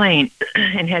board the plane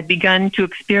and had begun to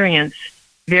experience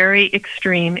very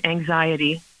extreme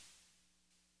anxiety.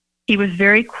 He was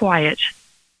very quiet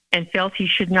and felt he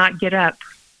should not get up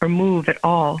or move at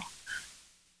all.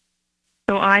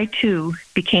 So I, too,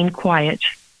 became quiet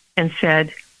and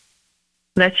said,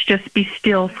 "Let's just be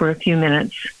still for a few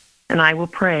minutes, and I will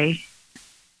pray."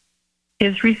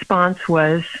 His response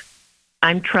was,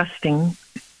 "I'm trusting."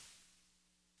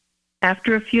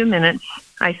 After a few minutes,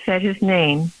 I said his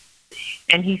name,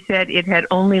 and he said it had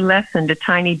only lessened a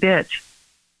tiny bit.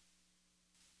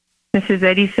 Mrs.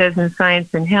 Eddy says in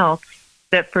Science and Health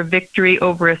that for victory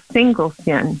over a single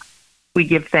sin, we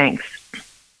give thanks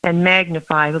and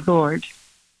magnify the Lord.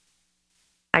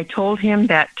 I told him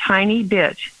that tiny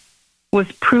bit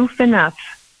was proof enough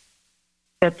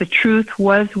that the truth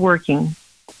was working.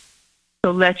 So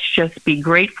let's just be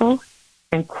grateful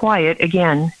and quiet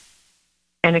again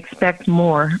and expect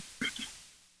more.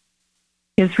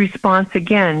 His response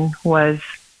again was,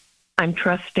 "I'm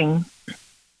trusting."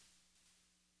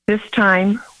 This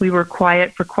time we were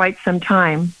quiet for quite some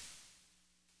time.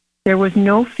 There was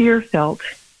no fear felt,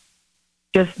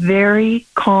 just very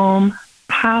calm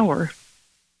power,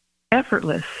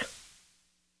 effortless,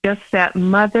 just that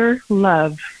mother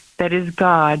love that is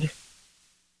God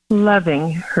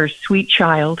loving her sweet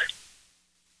child.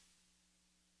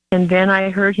 And then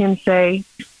I heard him say,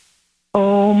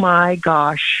 "Oh my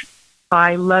gosh,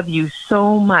 I love you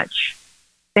so much.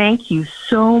 Thank you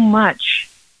so much."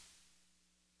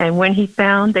 And when he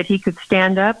found that he could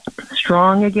stand up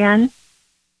strong again,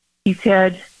 he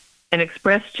said and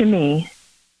expressed to me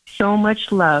so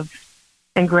much love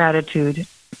and gratitude.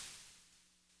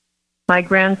 My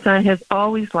grandson has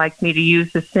always liked me to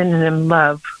use the synonym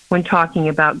love when talking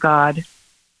about God.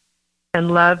 And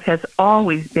love has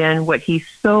always been what he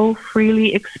so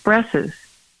freely expresses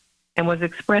and was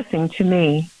expressing to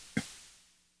me.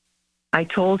 I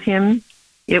told him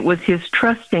it was his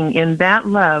trusting in that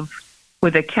love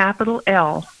with a capital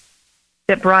L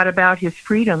that brought about his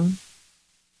freedom.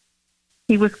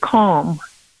 He was calm,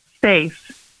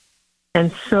 safe,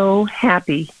 and so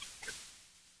happy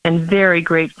and very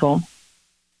grateful.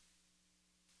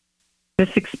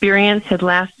 This experience had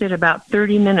lasted about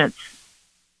 30 minutes,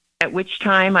 at which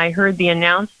time I heard the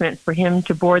announcement for him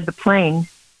to board the plane,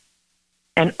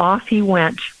 and off he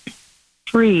went,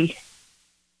 free,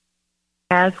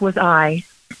 as was I.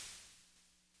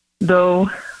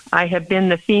 Though I have been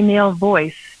the female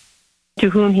voice to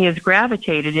whom he has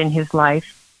gravitated in his life,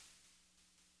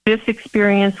 this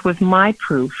experience was my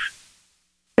proof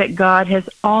that God has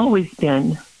always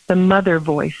been the mother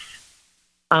voice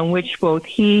on which both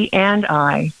he and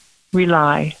I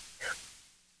rely.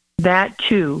 That,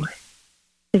 too,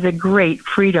 is a great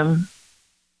freedom.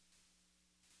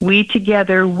 We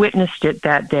together witnessed it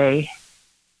that day,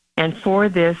 and for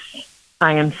this,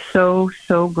 I am so,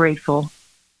 so grateful.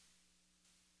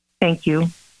 Thank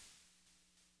you.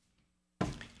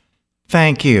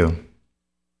 Thank you.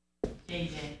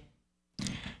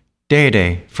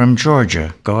 Day from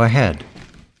Georgia, go ahead.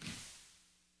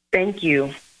 Thank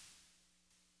you.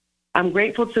 I'm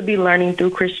grateful to be learning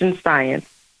through Christian Science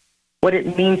what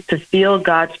it means to feel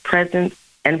God's presence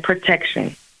and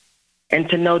protection, and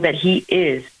to know that He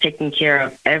is taking care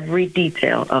of every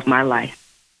detail of my life.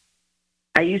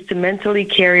 I used to mentally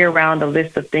carry around a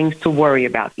list of things to worry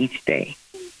about each day.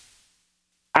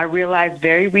 I realized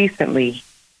very recently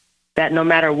that no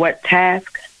matter what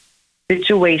task,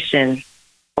 situation,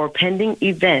 or pending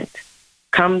event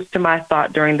comes to my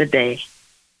thought during the day,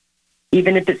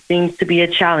 even if it seems to be a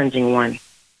challenging one,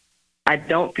 I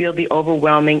don't feel the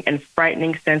overwhelming and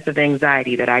frightening sense of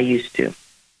anxiety that I used to.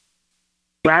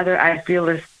 Rather, I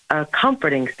feel a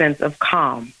comforting sense of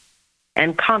calm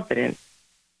and confidence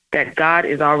that God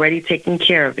is already taking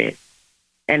care of it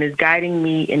and is guiding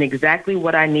me in exactly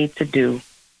what I need to do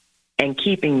and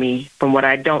keeping me from what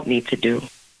I don't need to do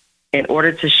in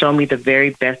order to show me the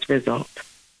very best result.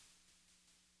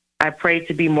 I pray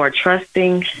to be more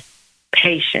trusting,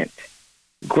 patient,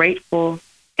 grateful,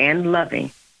 and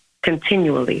loving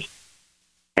continually.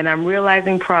 And I'm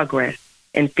realizing progress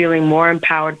and feeling more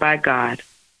empowered by God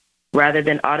rather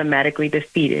than automatically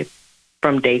defeated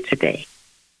from day to day.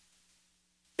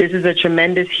 This is a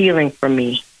tremendous healing for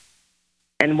me,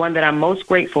 and one that I'm most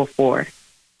grateful for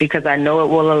because I know it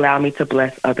will allow me to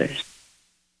bless others.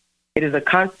 It is a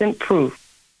constant proof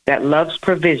that love's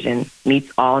provision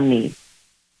meets all needs.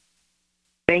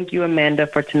 Thank you, Amanda,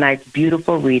 for tonight's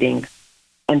beautiful reading,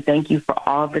 and thank you for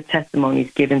all the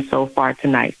testimonies given so far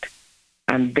tonight.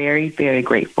 I'm very, very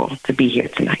grateful to be here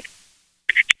tonight.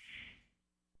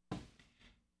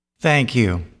 Thank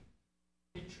you.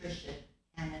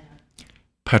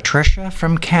 Patricia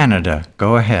from Canada,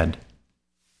 go ahead.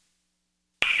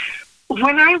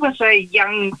 When I was a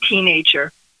young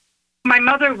teenager, my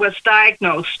mother was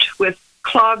diagnosed with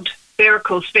clogged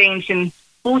varicose veins in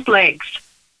both legs.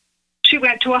 She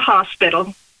went to a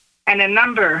hospital, and a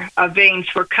number of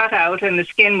veins were cut out, and the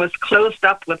skin was closed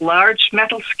up with large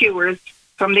metal skewers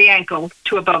from the ankle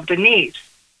to above the knees.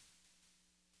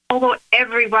 Although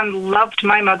everyone loved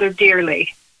my mother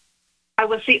dearly, I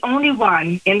was the only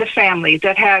one in the family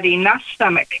that had enough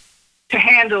stomach to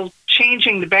handle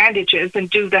changing the bandages and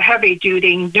do the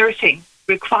heavy-duty nursing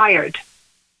required.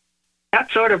 That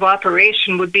sort of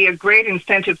operation would be a great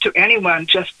incentive to anyone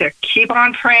just to keep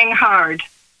on praying hard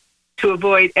to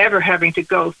avoid ever having to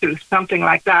go through something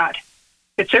like that.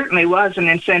 It certainly was an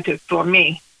incentive for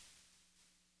me.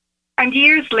 And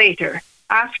years later,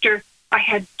 after I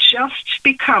had just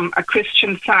become a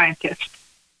Christian Scientist,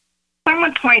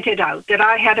 someone pointed out that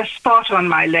I had a spot on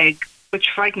my leg, which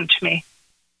frightened me.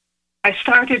 I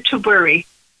started to worry,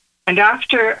 and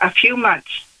after a few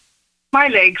months, my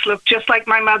legs looked just like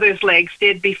my mother's legs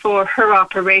did before her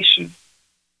operation.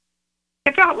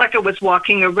 It felt like I was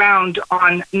walking around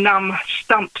on numb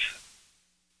stumps,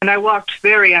 and I walked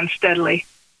very unsteadily.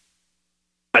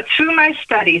 But through my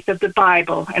studies of the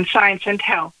Bible and Science and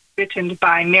Health, written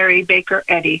by Mary Baker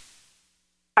Eddy,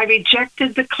 I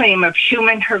rejected the claim of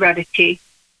human heredity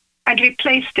and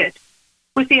replaced it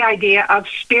with the idea of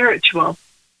spiritual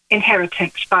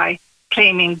inheritance by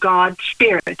claiming God's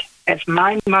Spirit as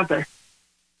my mother.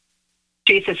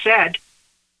 Jesus said,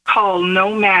 "Call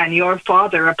no man your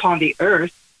father upon the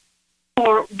earth,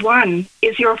 for one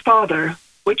is your Father,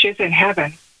 which is in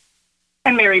heaven."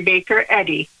 And Mary Baker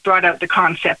Eddy brought out the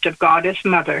concept of God as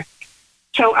mother.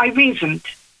 So I reasoned,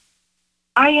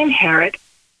 I inherit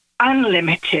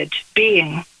unlimited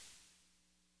being.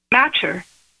 Matter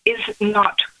is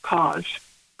not cause.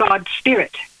 God's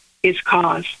Spirit is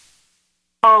cause.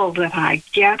 All that I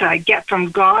get from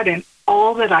God, and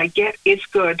all that I get is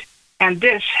good. And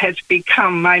this has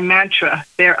become my mantra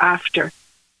thereafter.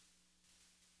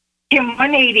 Hymn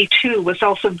 182 was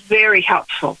also very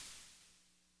helpful.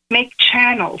 Make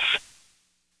channels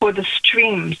for the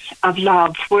streams of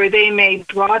love where they may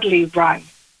broadly run.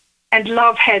 And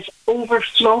love has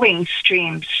overflowing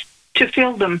streams to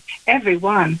fill them, every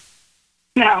one.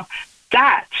 Now,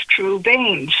 that's true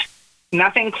veins.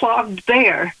 Nothing clogged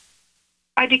there.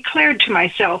 I declared to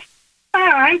myself,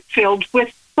 I'm filled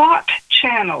with thought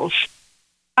channels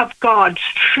of God's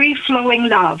free-flowing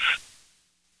love.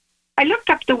 I looked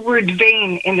up the word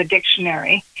vein in the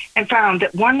dictionary and found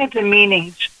that one of the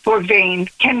meanings for vein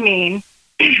can mean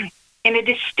in a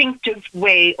distinctive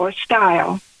way or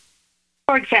style.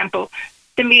 For example,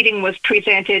 the meeting was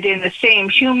presented in the same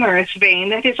humorous vein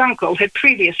that his uncle had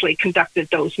previously conducted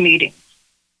those meetings.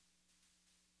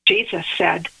 Jesus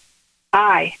said,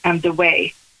 "I am the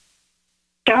way."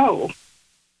 So,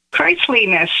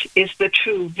 Christliness is the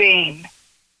true vein,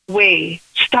 way,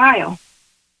 style.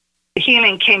 The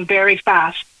healing came very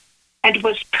fast and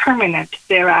was permanent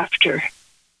thereafter.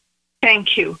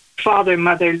 Thank you, Father,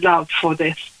 Mother, Love, for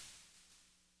this.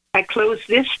 I close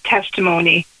this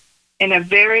testimony in a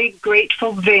very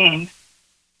grateful vein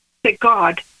that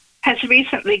God has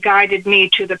recently guided me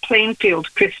to the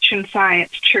Plainfield Christian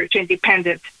Science Church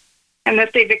Independent, and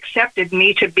that they've accepted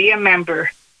me to be a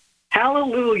member.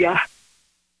 Hallelujah.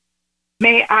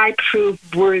 May I prove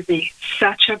worthy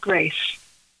such a grace.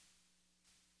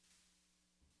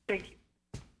 Thank you.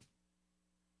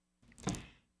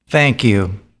 Thank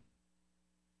you.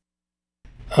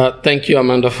 Thank you,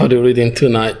 Amanda, for the reading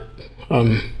tonight.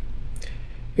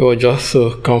 It was just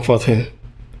so comforting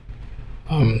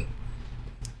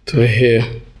to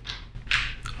hear.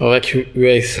 I like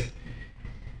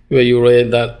where you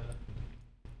read that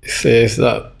it says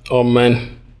that all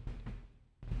men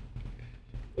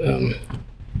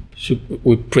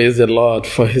we praise the Lord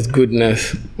for his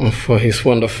goodness and for his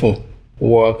wonderful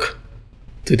work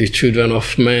to the children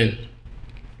of men.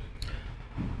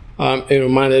 It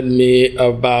reminded me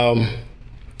about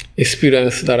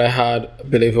experience that I had, I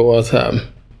believe it was a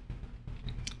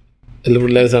little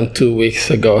less than 2 weeks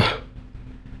ago.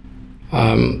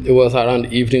 It was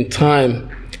around evening time,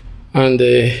 and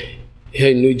here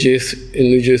in New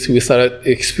Jersey, we started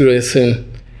experiencing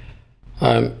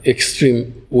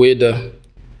extreme weather,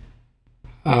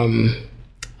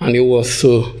 and it was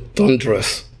so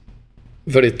thunderous,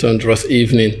 very thunderous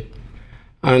evening,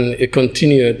 and it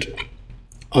continued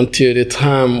until the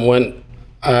time when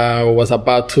I was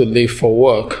about to leave for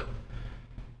work.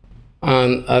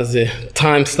 And as the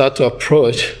time started to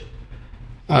approach,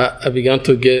 I began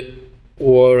to get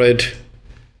worried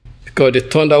because the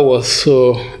thunder was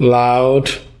so loud,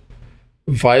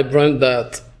 vibrant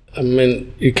that,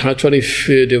 you can actually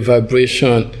feel the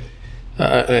vibration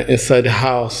inside the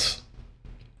house.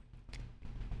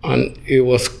 And it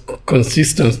was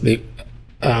consistently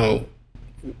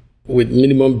with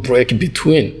minimum break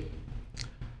between.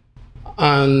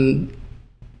 And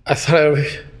I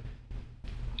started,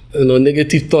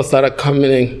 negative thoughts started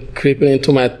creeping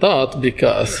into my thought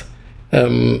because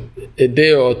a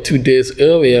day or 2 days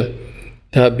earlier,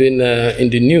 there had been in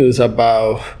the news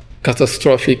about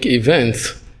catastrophic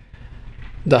events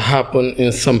that happened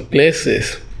in some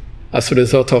places as a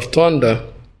result of thunder.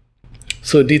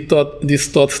 So this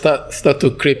thought start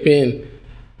to creep in,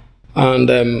 and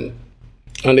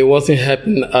it wasn't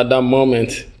happening at that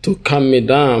moment to calm me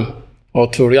down or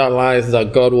to realize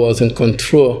that God was in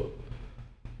control.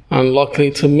 And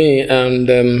luckily to me,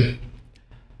 I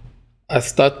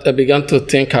began to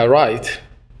think aright,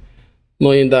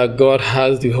 knowing that God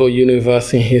has the whole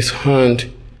universe in His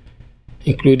hand,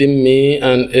 including me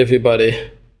and everybody.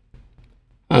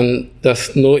 And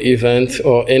there's no event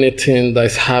or anything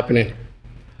that's happening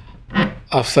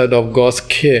outside of God's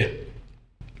care.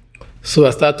 So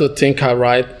I started to think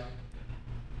aright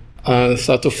and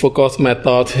start to focus my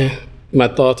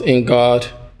thought in God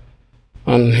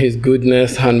and His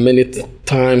goodness, and many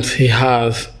times He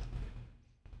has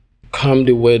calmed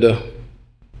the weather.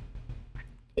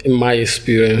 In my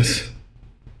experience,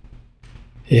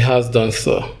 He has done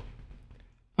so.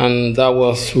 And that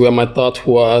was where my thought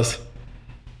was.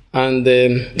 And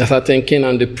I started thinking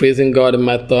and praising God in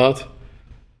my thought,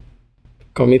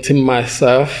 committing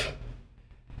myself,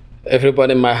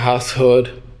 everybody in my household,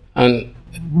 and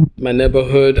my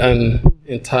neighborhood and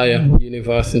entire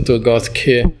universe into God's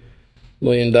care,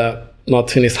 knowing that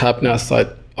nothing is happening outside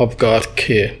of God's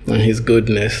care and His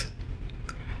goodness.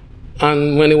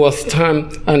 And when it was time,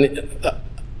 and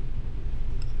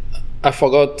I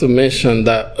forgot to mention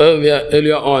that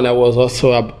earlier on, I was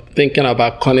also thinking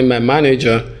about calling my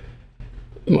manager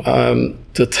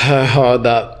to tell her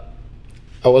that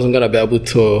I wasn't going to be able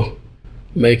to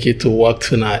make it to work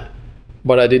tonight.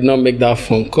 But I did not make that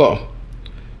phone call.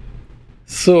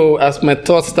 So as my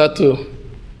thoughts start to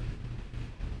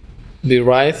be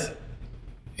right,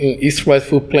 in its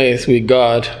rightful place with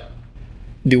God,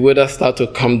 the weather started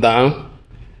to come down.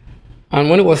 And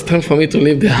when it was time for me to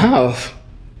leave the house,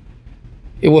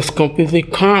 it was completely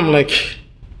calm.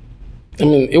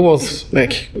 It was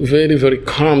very, very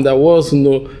calm. There was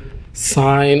no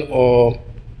sign of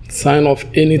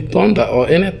any thunder or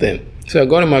anything. So I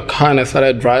got in my car and I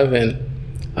started driving.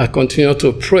 I continued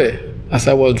to pray as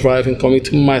I was driving,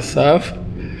 committing myself,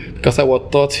 because I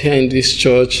was taught here in this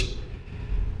church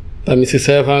that Mrs.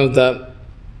 Evans, that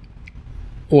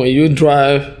when you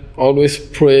drive, always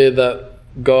pray that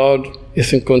God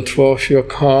is in control of your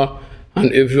car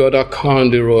and every other car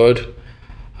on the road.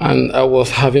 And I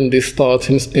was having this thought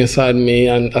inside me,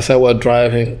 and as I was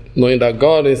driving, knowing that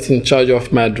God is in charge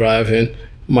of my driving,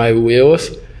 my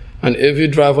wheels, and every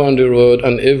driver on the road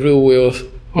and every wheel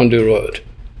on the road.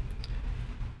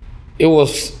 It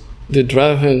was the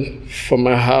driving from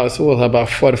my house, it was about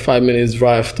 45 minutes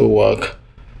drive to work.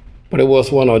 But it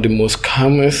was one of the most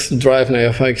calmest driving I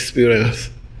ever experienced.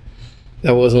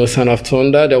 There was no sign of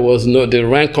thunder, the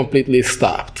rain completely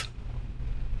stopped.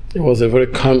 It was a very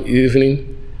calm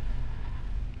evening.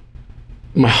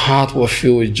 My heart was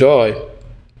filled with joy.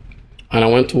 And I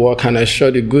went to work and I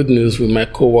shared the good news with my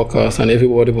co-workers, and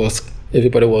everybody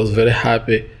was very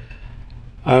happy.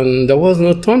 And there was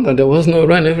no thunder, there was no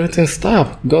rain, everything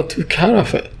stopped. God took care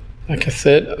of it. Like I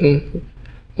said,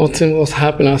 nothing was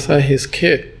happening outside His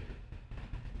care.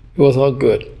 It was all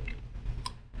good.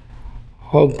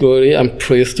 All glory and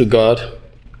praise to God.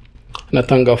 And I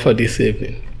thank God for this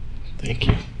evening. Thank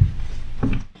you.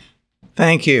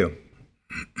 Thank you.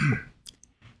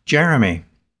 Jeremy.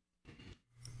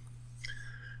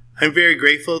 I'm very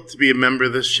grateful to be a member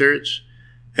of this church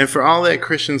and for all that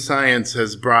Christian Science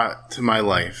has brought to my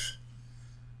life.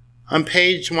 On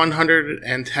page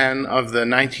 110 of the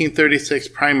 1936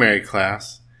 primary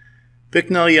class,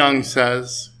 Bicknell Young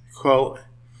says, quote,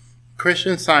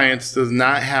 "Christian Science does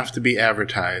not have to be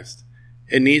advertised.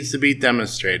 It needs to be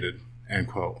demonstrated," end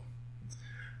quote.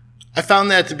 I found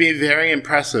that to be very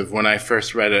impressive when I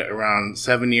first read it around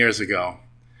 7 years ago,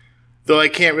 though I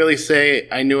can't really say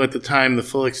I knew at the time the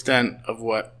full extent of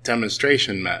what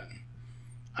demonstration meant.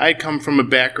 I had come from a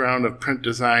background of print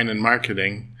design and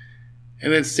marketing,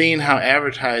 and had seen how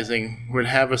advertising would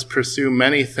have us pursue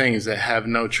many things that have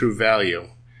no true value.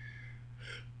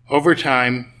 Over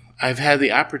time, I've had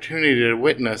the opportunity to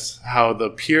witness how the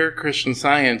pure Christian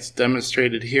Science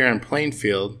demonstrated here in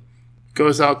Plainfield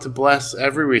goes out to bless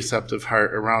every receptive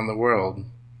heart around the world.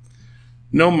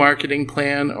 No marketing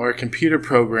plan or computer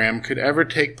program could ever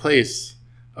take place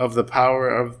of the power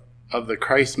of the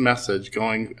Christ message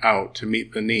going out to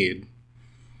meet the need.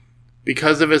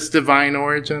 Because of its divine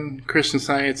origin, Christian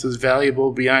Science is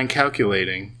valuable beyond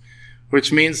calculating,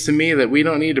 which means to me that we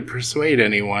don't need to persuade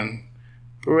anyone,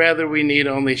 but rather we need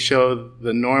only show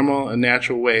the normal and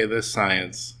natural way of this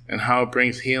science and how it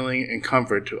brings healing and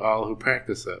comfort to all who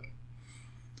practice it.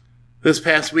 This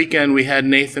past weekend, we had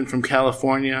Nathan from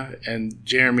California and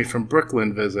Jeremy from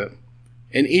Brooklyn visit,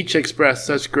 and each expressed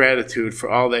such gratitude for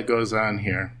all that goes on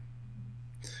here.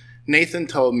 Nathan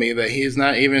told me that he is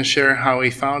not even sure how he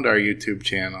found our YouTube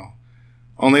channel,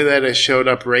 only that it showed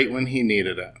up right when he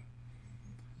needed it.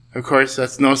 Of course,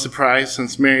 that's no surprise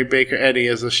since Mary Baker Eddy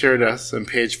has assured us on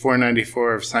page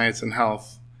 494 of Science and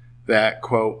Health that,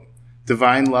 quote,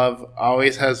 divine love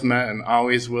always has met and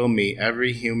always will meet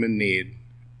every human need,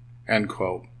 end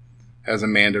quote, as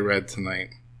Amanda read tonight.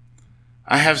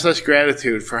 I have such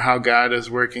gratitude for how God is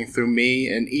working through me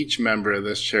and each member of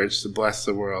this church to bless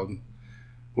the world.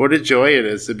 What a joy it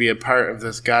is to be a part of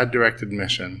this God-directed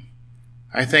mission.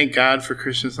 I thank God for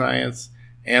Christian Science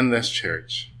and this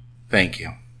church. Thank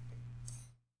you.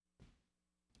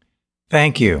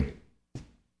 Thank you.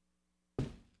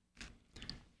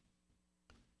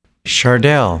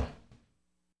 Chardell.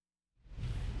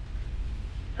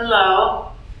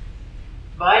 Hello.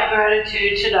 My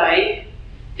gratitude tonight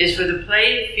is for the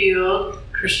Plainfield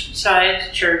Christian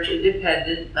Science Church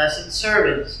Independent lesson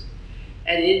sermons,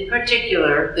 and in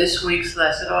particular, this week's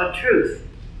lesson on truth.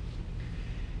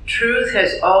 Truth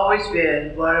has always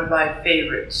been one of my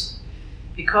favorites.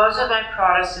 Because of my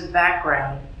Protestant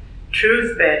background,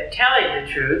 truth meant telling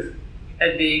the truth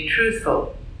and being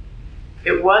truthful.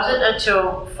 It wasn't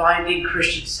until finding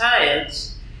Christian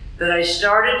Science that I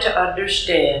started to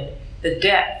understand the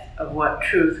depth of what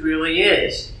truth really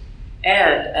is,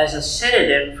 and as a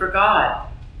synonym for God.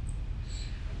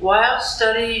 While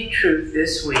studying truth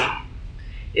this week,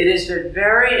 it has been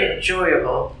very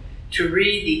enjoyable to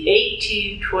read the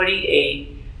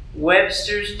 1828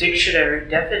 Webster's Dictionary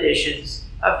definitions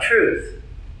of truth.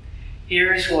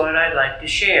 Here's one I'd like to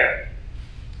share.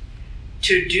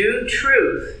 To do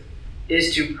truth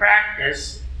is to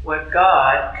practice what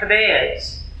God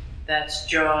commands. That's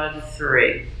John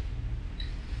 3.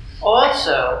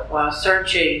 Also, while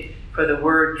searching for the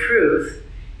word truth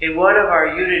in one of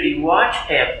our Unity Watch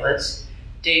pamphlets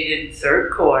dated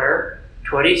 3rd quarter,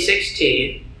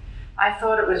 2016, I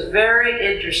thought it was very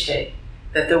interesting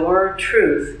that the word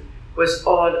truth was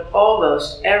on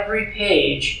almost every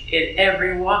page in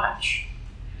every watch.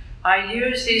 I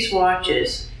use these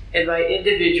watches in my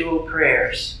individual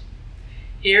prayers.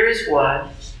 Here is one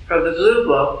from the Blue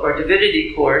Book or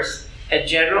Divinity course at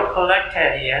General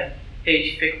Collectanea,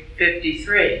 page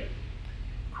 53.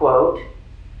 Quote,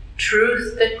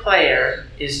 truth declared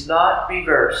is not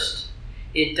reversed.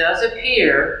 It does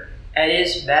appear and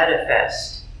is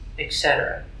manifest,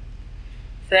 etc.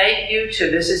 Thank you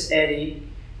to Mrs. Eddy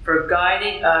for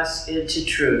guiding us into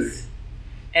truth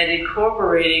and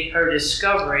incorporating her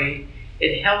discovery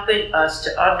in helping us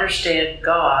to understand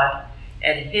God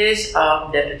and His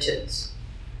omnipotence.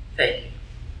 Thank you.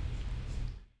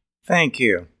 Thank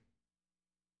you.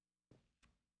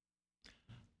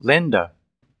 Linda.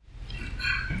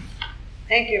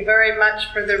 Thank you very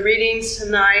much for the readings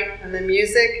tonight and the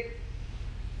music.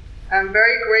 I'm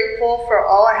very grateful for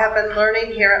all I have been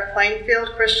learning here at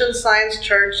Plainfield Christian Science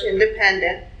Church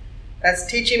Independent that's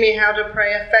teaching me how to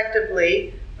pray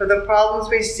effectively for the problems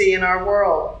we see in our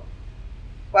world.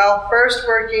 While first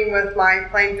working with my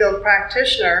Plainfield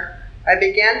practitioner, I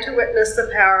began to witness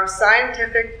the power of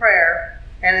scientific prayer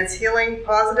and its healing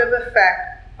positive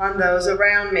effect on those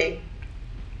around me.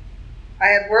 I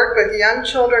had worked with young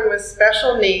children with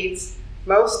special needs,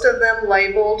 most of them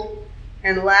labeled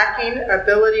and lacking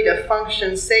ability to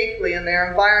function safely in their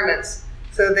environments,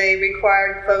 so they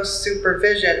required close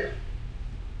supervision.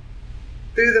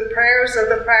 Through the prayers of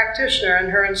the practitioner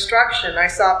and her instruction, I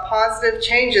saw positive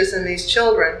changes in these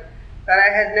children that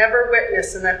I had never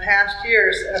witnessed in the past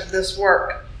years of this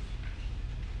work.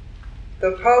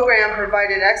 The program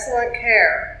provided excellent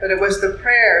care, but it was the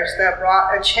prayers that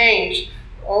brought a change.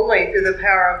 Only through the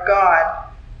power of God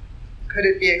could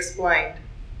it be explained.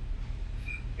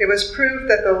 It was proof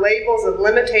that the labels of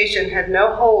limitation had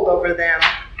no hold over them.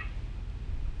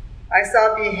 I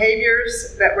saw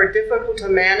behaviors that were difficult to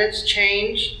manage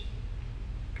change.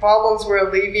 Problems were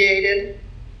alleviated.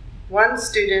 One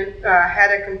student had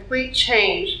a complete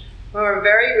change from a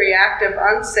very reactive,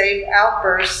 unsafe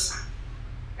outbursts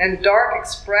and dark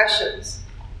expressions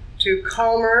to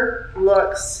calmer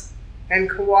looks and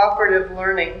cooperative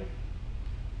learning.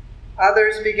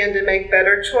 Others began to make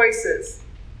better choices.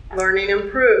 Learning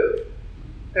improved.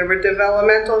 There were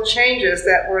developmental changes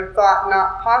that were thought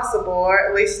not possible, or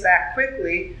at least that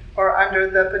quickly, or under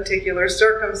the particular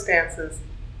circumstances.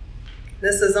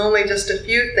 This is only just a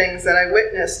few things that I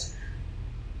witnessed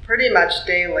pretty much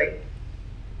daily.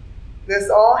 This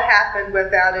all happened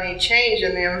without any change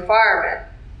in the environment,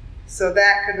 so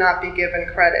that could not be given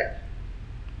credit.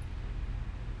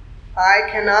 I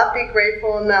cannot be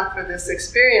grateful enough for this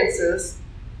experience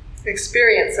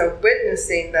of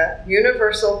witnessing the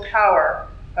universal power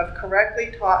of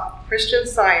correctly taught Christian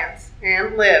Science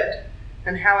and lived,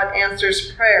 and how it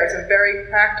answers prayers in very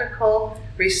practical,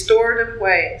 restorative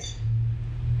ways.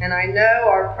 And I know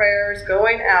our prayers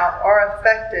going out are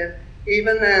effective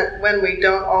even when we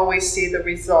don't always see the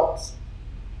results.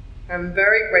 I'm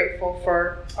very grateful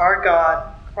for our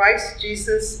God, Christ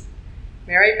Jesus,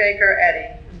 Mary Baker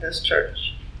Eddy, in this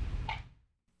church.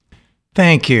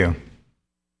 Thank you.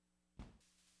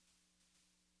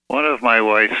 One of my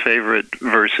wife's favorite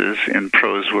verses in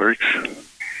prose works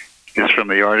is from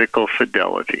the article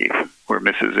Fidelity, where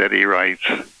Mrs. Eddy writes,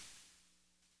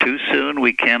 "Too soon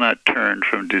we cannot turn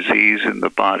from disease in the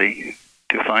body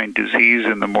to find disease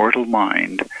in the mortal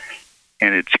mind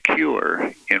and its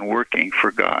cure in working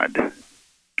for God."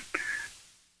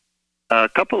 A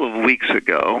couple of weeks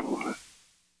ago,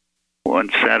 one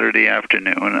Saturday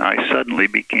afternoon, I suddenly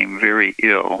became very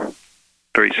ill,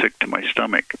 very sick to my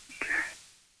stomach.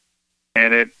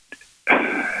 And it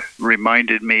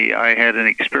reminded me I had an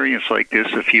experience like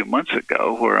this a few months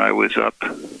ago where I was up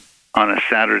on a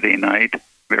Saturday night,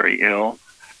 very ill.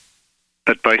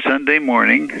 But by Sunday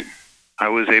morning, I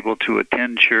was able to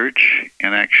attend church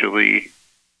and actually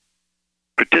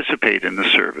participate in the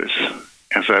service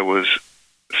as I was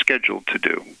scheduled to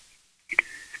do.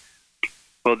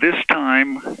 Well, this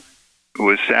time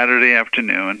was Saturday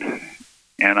afternoon,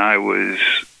 and I was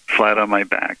flat on my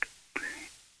back.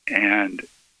 And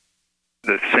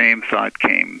the same thought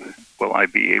came, will I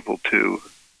be able to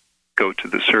go to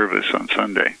the service on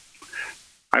Sunday?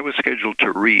 I was scheduled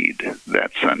to read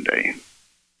that Sunday.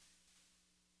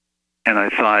 And I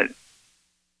thought,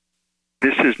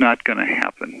 this is not going to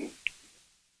happen.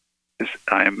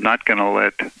 I am not going to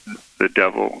let the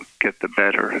devil get the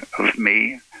better of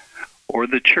me or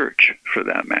the church, for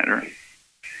that matter.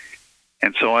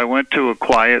 And so I went to a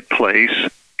quiet place,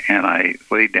 and I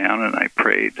laid down and I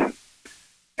prayed.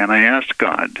 And I asked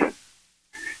God,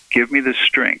 give me the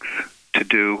strength to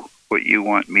do what you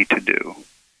want me to do.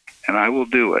 And I will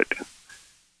do it.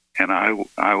 And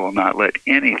I will not let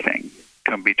anything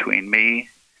come between me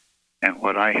and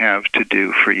what I have to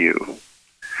do for you.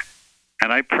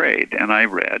 And I prayed and I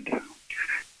read.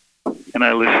 And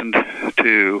I listened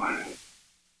to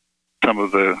some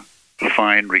of the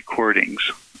fine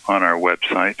recordings on our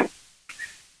website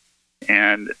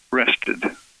and rested.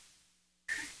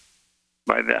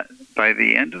 By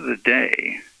the end of the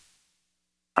day,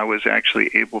 I was actually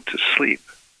able to sleep,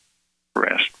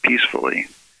 rest peacefully.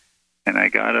 And I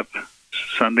got up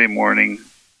Sunday morning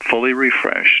fully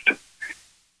refreshed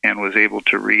and was able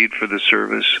to read for the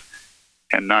service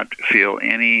and not feel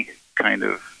any kind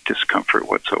of discomfort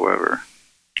whatsoever.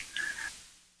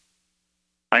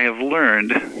 I have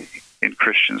learned in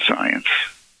Christian Science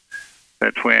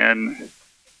that when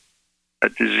a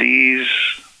disease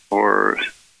or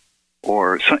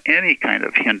any kind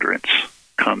of hindrance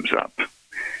comes up,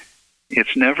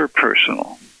 it's never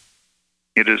personal.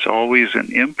 It is always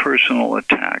an impersonal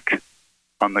attack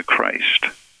on the Christ.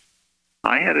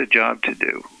 I had a job to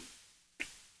do,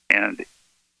 and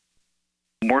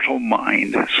mortal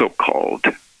mind, so-called,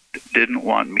 didn't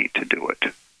want me to do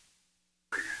it.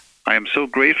 I am so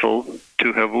grateful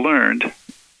to have learned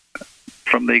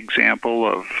from the example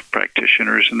of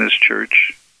practitioners in this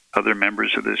church, other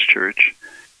members of this church,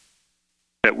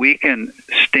 that we can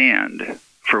stand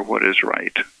for what is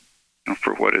right and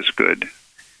for what is good.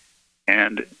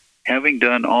 And having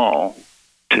done all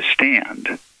to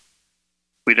stand,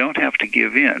 we don't have to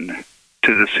give in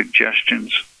to the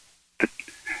suggestions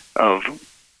of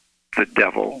the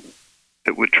devil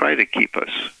that would try to keep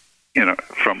us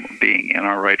from being in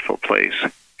our rightful place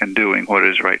and doing what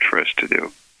is right for us to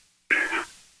do.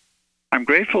 I'm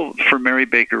grateful for Mary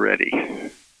Baker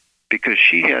Eddy because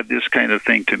she had this kind of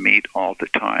thing to meet all the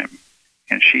time,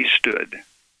 and she stood.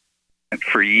 And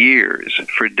for years,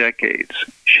 for decades,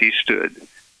 she stood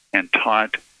and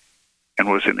taught and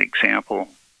was an example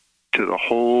to the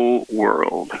whole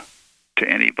world, to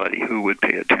anybody who would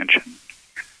pay attention.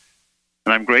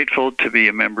 And I'm grateful to be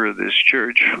a member of this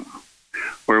church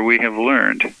where we have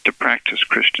learned to practice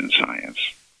Christian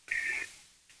Science.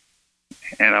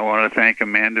 And I want to thank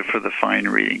Amanda for the fine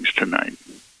readings tonight.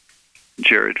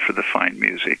 Jared for the fine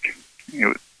music.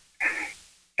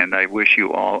 And I wish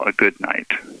you all a good night.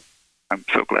 I'm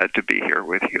so glad to be here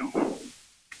with you.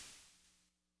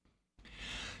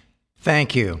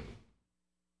 Thank you.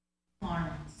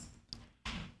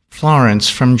 Florence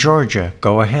from Georgia,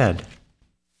 go ahead.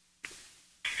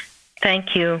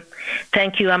 Thank you.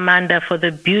 Thank you, Amanda, for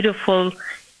the beautiful,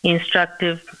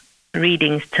 instructive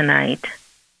readings tonight.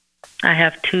 I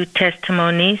have 2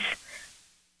 testimonies.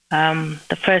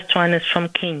 The first one is from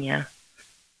Kenya.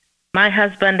 My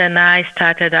husband and I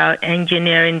started our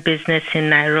engineering business in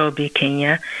Nairobi,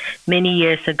 Kenya, many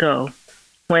years ago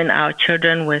when our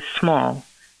children were small.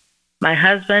 My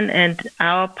husband and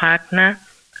our partner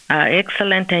are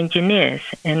excellent engineers,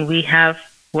 and we have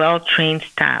well-trained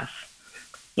staff.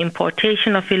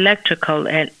 Importation of electrical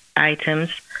items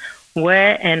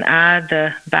were and are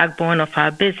the backbone of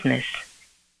our business.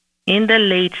 In the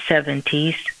late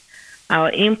 70s, our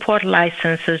import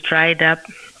licenses dried up,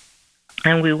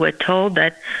 and we were told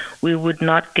that we would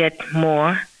not get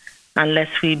more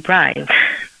unless we bribed.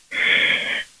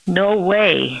 No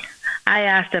way. I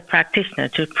asked a practitioner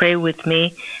to pray with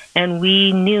me, and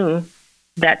we knew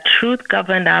that truth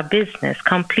governed our business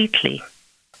completely.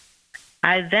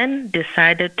 I then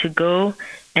decided to go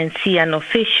and see an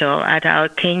official at our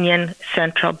Kenyan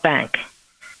Central Bank.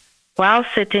 While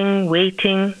sitting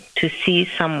waiting to see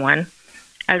someone,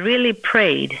 I really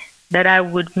prayed that I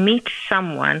would meet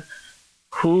someone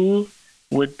who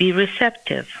would be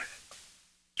receptive.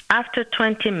 After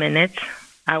 20 minutes,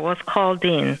 I was called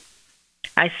in.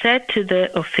 I said to the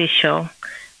official,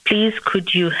 "Please,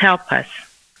 could you help us?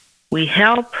 We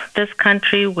help this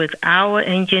country with our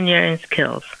engineering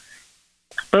skills,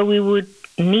 but we would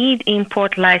need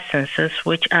import licenses,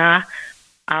 which are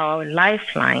our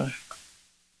lifeline.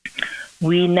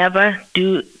 We never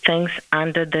do things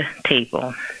under the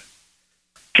table.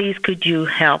 Please, could you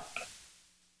help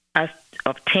us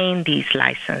obtain these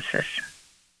licenses?"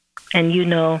 And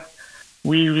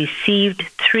we received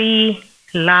 3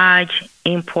 large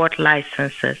import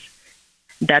licenses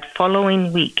that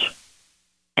following week,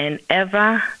 and ever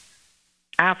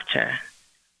after,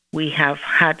 we have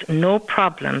had no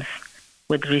problems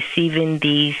with receiving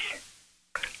these.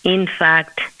 In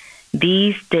fact,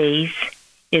 these days,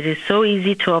 it is so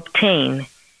easy to obtain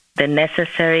the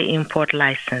necessary import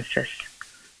licenses.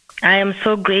 I am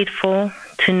so grateful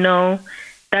to know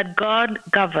that God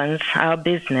governs our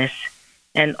business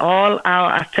and all our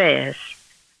affairs,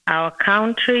 our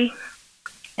country,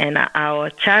 and our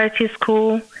charity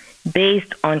school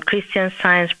based on Christian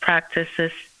Science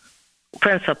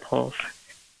principles.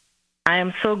 I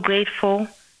am so grateful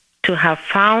to have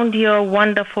found your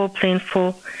wonderful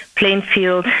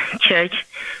Plainfield Church,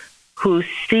 who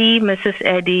see Mrs.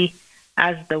 Eddy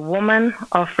as the woman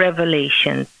of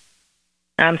revelation.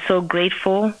 I'm so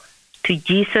grateful to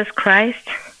Jesus Christ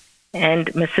and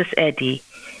Mrs. Eddy,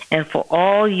 and for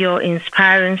all your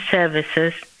inspiring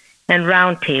services and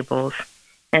roundtables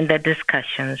and the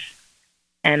discussions.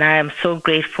 And I am so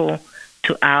grateful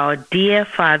to our dear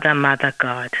Father, Mother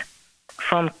God,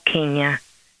 from Kenya,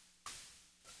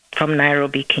 from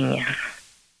Nairobi, Kenya.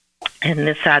 And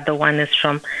this other one is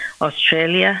from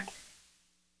Australia.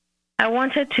 I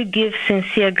wanted to give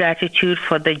sincere gratitude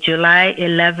for the July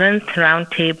 11th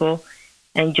roundtable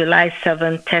and July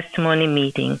 7th testimony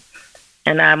meeting.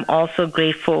 And I'm also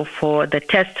grateful for the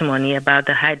testimony about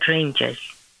the hydrangeas.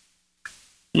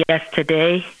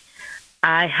 Yesterday,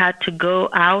 I had to go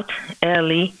out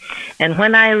early, and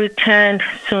when I returned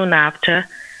soon after,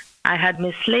 I had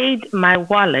mislaid my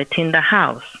wallet in the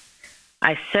house.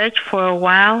 I searched for a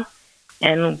while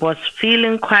and was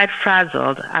feeling quite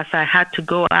frazzled as I had to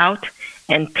go out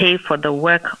and pay for the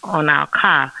work on our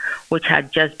car, which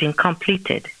had just been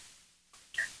completed.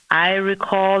 I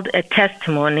recalled a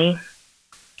testimony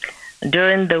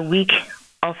during the week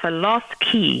of a lost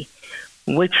key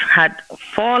which had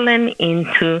fallen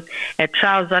into a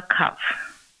trouser cuff,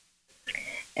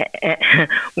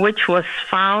 which was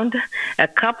found a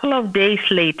couple of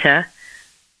days later,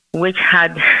 which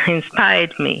had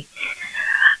inspired me.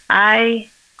 I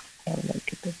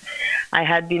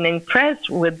had been impressed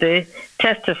with the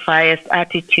testifier's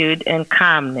attitude and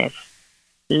calmness,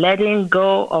 letting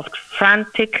go of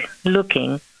frantic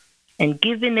looking and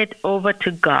giving it over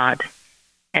to God,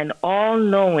 an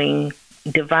all-knowing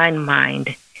divine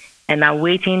mind, and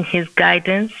awaiting his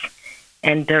guidance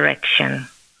and direction.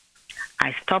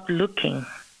 I stopped looking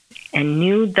and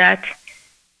knew that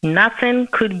nothing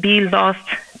could be lost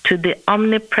to the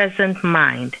omnipresent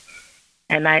mind,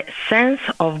 and a sense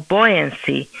of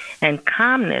buoyancy and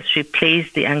calmness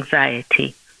replaced the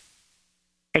anxiety.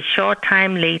 A short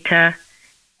time later,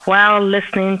 while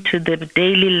listening to the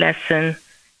daily lesson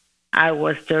I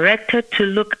was directed to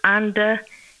look under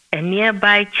a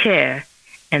nearby chair,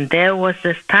 and there was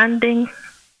a standing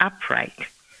upright,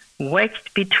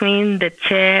 wedged between the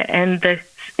chair and the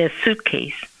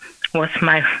suitcase, was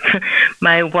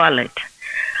my wallet.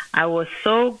 I was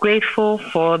so grateful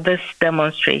for this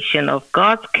demonstration of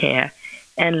God's care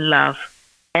and love,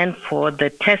 and for the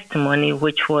testimony,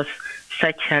 which was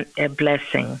such a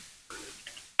blessing.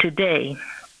 Today,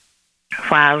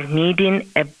 while needing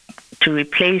to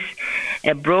replace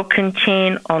a broken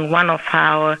chain on one of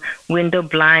our window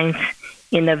blinds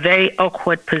in a very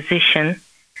awkward position,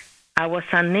 I was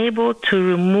unable to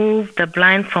remove the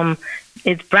blind from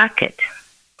its bracket.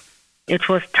 It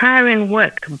was tiring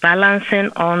work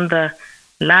balancing on the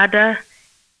ladder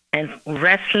and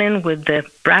wrestling with the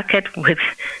bracket with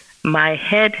my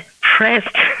head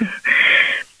pressed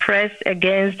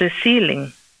against the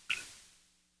ceiling.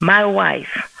 My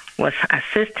wife was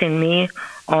assisting me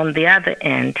on the other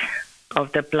end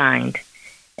of the blind,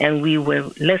 and we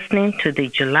were listening to the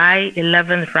July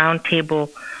 11th roundtable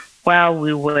while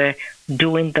we were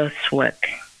doing this work.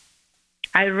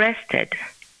 I rested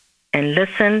and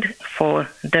listened for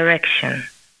direction.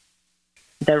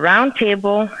 The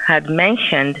roundtable had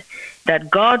mentioned that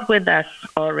God with us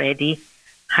already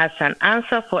has an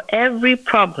answer for every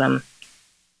problem.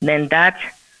 Then that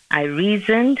I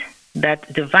reasoned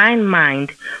that divine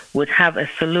mind would have a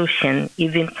solution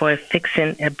even for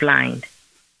fixing a blind.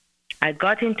 I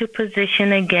got into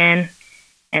position again,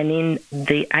 and in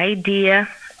the idea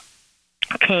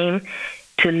came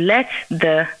to let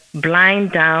the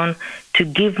blind down to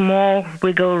give more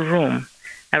wiggle room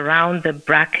around the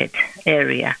bracket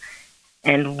area,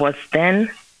 and was then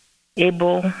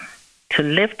able to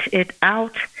lift it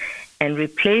out and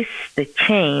replace the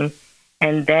chain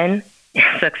and then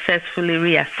successfully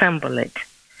reassemble it.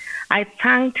 I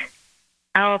thanked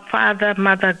our Father,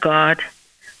 Mother God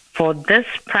for this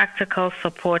practical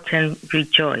support and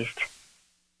rejoiced.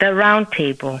 The round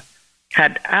table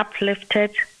had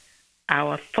uplifted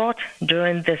our thought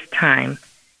during this time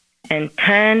and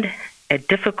turned a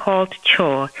difficult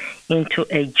chore into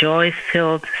a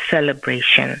joy-filled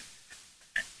celebration.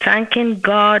 Thanking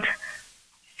God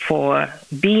for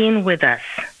being with us,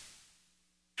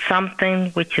 something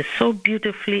which is so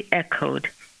beautifully echoed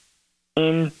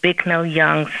in Bicknell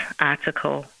Young's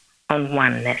article on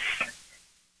oneness.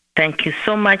 Thank you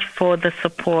so much for the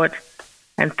support,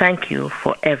 and thank you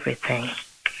for everything.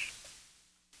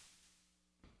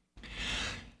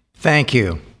 Thank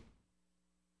you.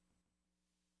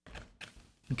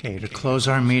 Okay, to close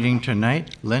our meeting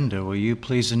tonight, Linda, will you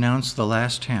please announce the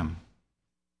last hymn?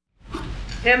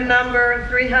 Hymn number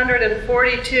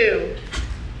 342.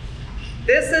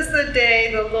 This is the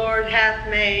day the Lord hath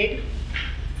made.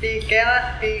 Be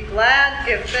glad,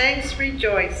 give thanks,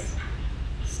 rejoice.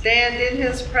 Stand in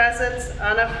his presence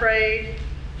unafraid.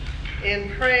 In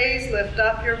praise lift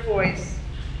up your voice.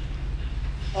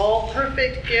 All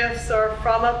perfect gifts are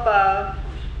from above,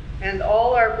 and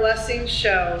all our blessings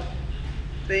show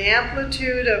the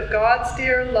amplitude of God's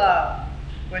dear love,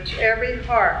 which every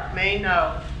heart may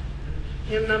know.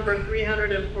 Hymn number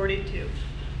 342.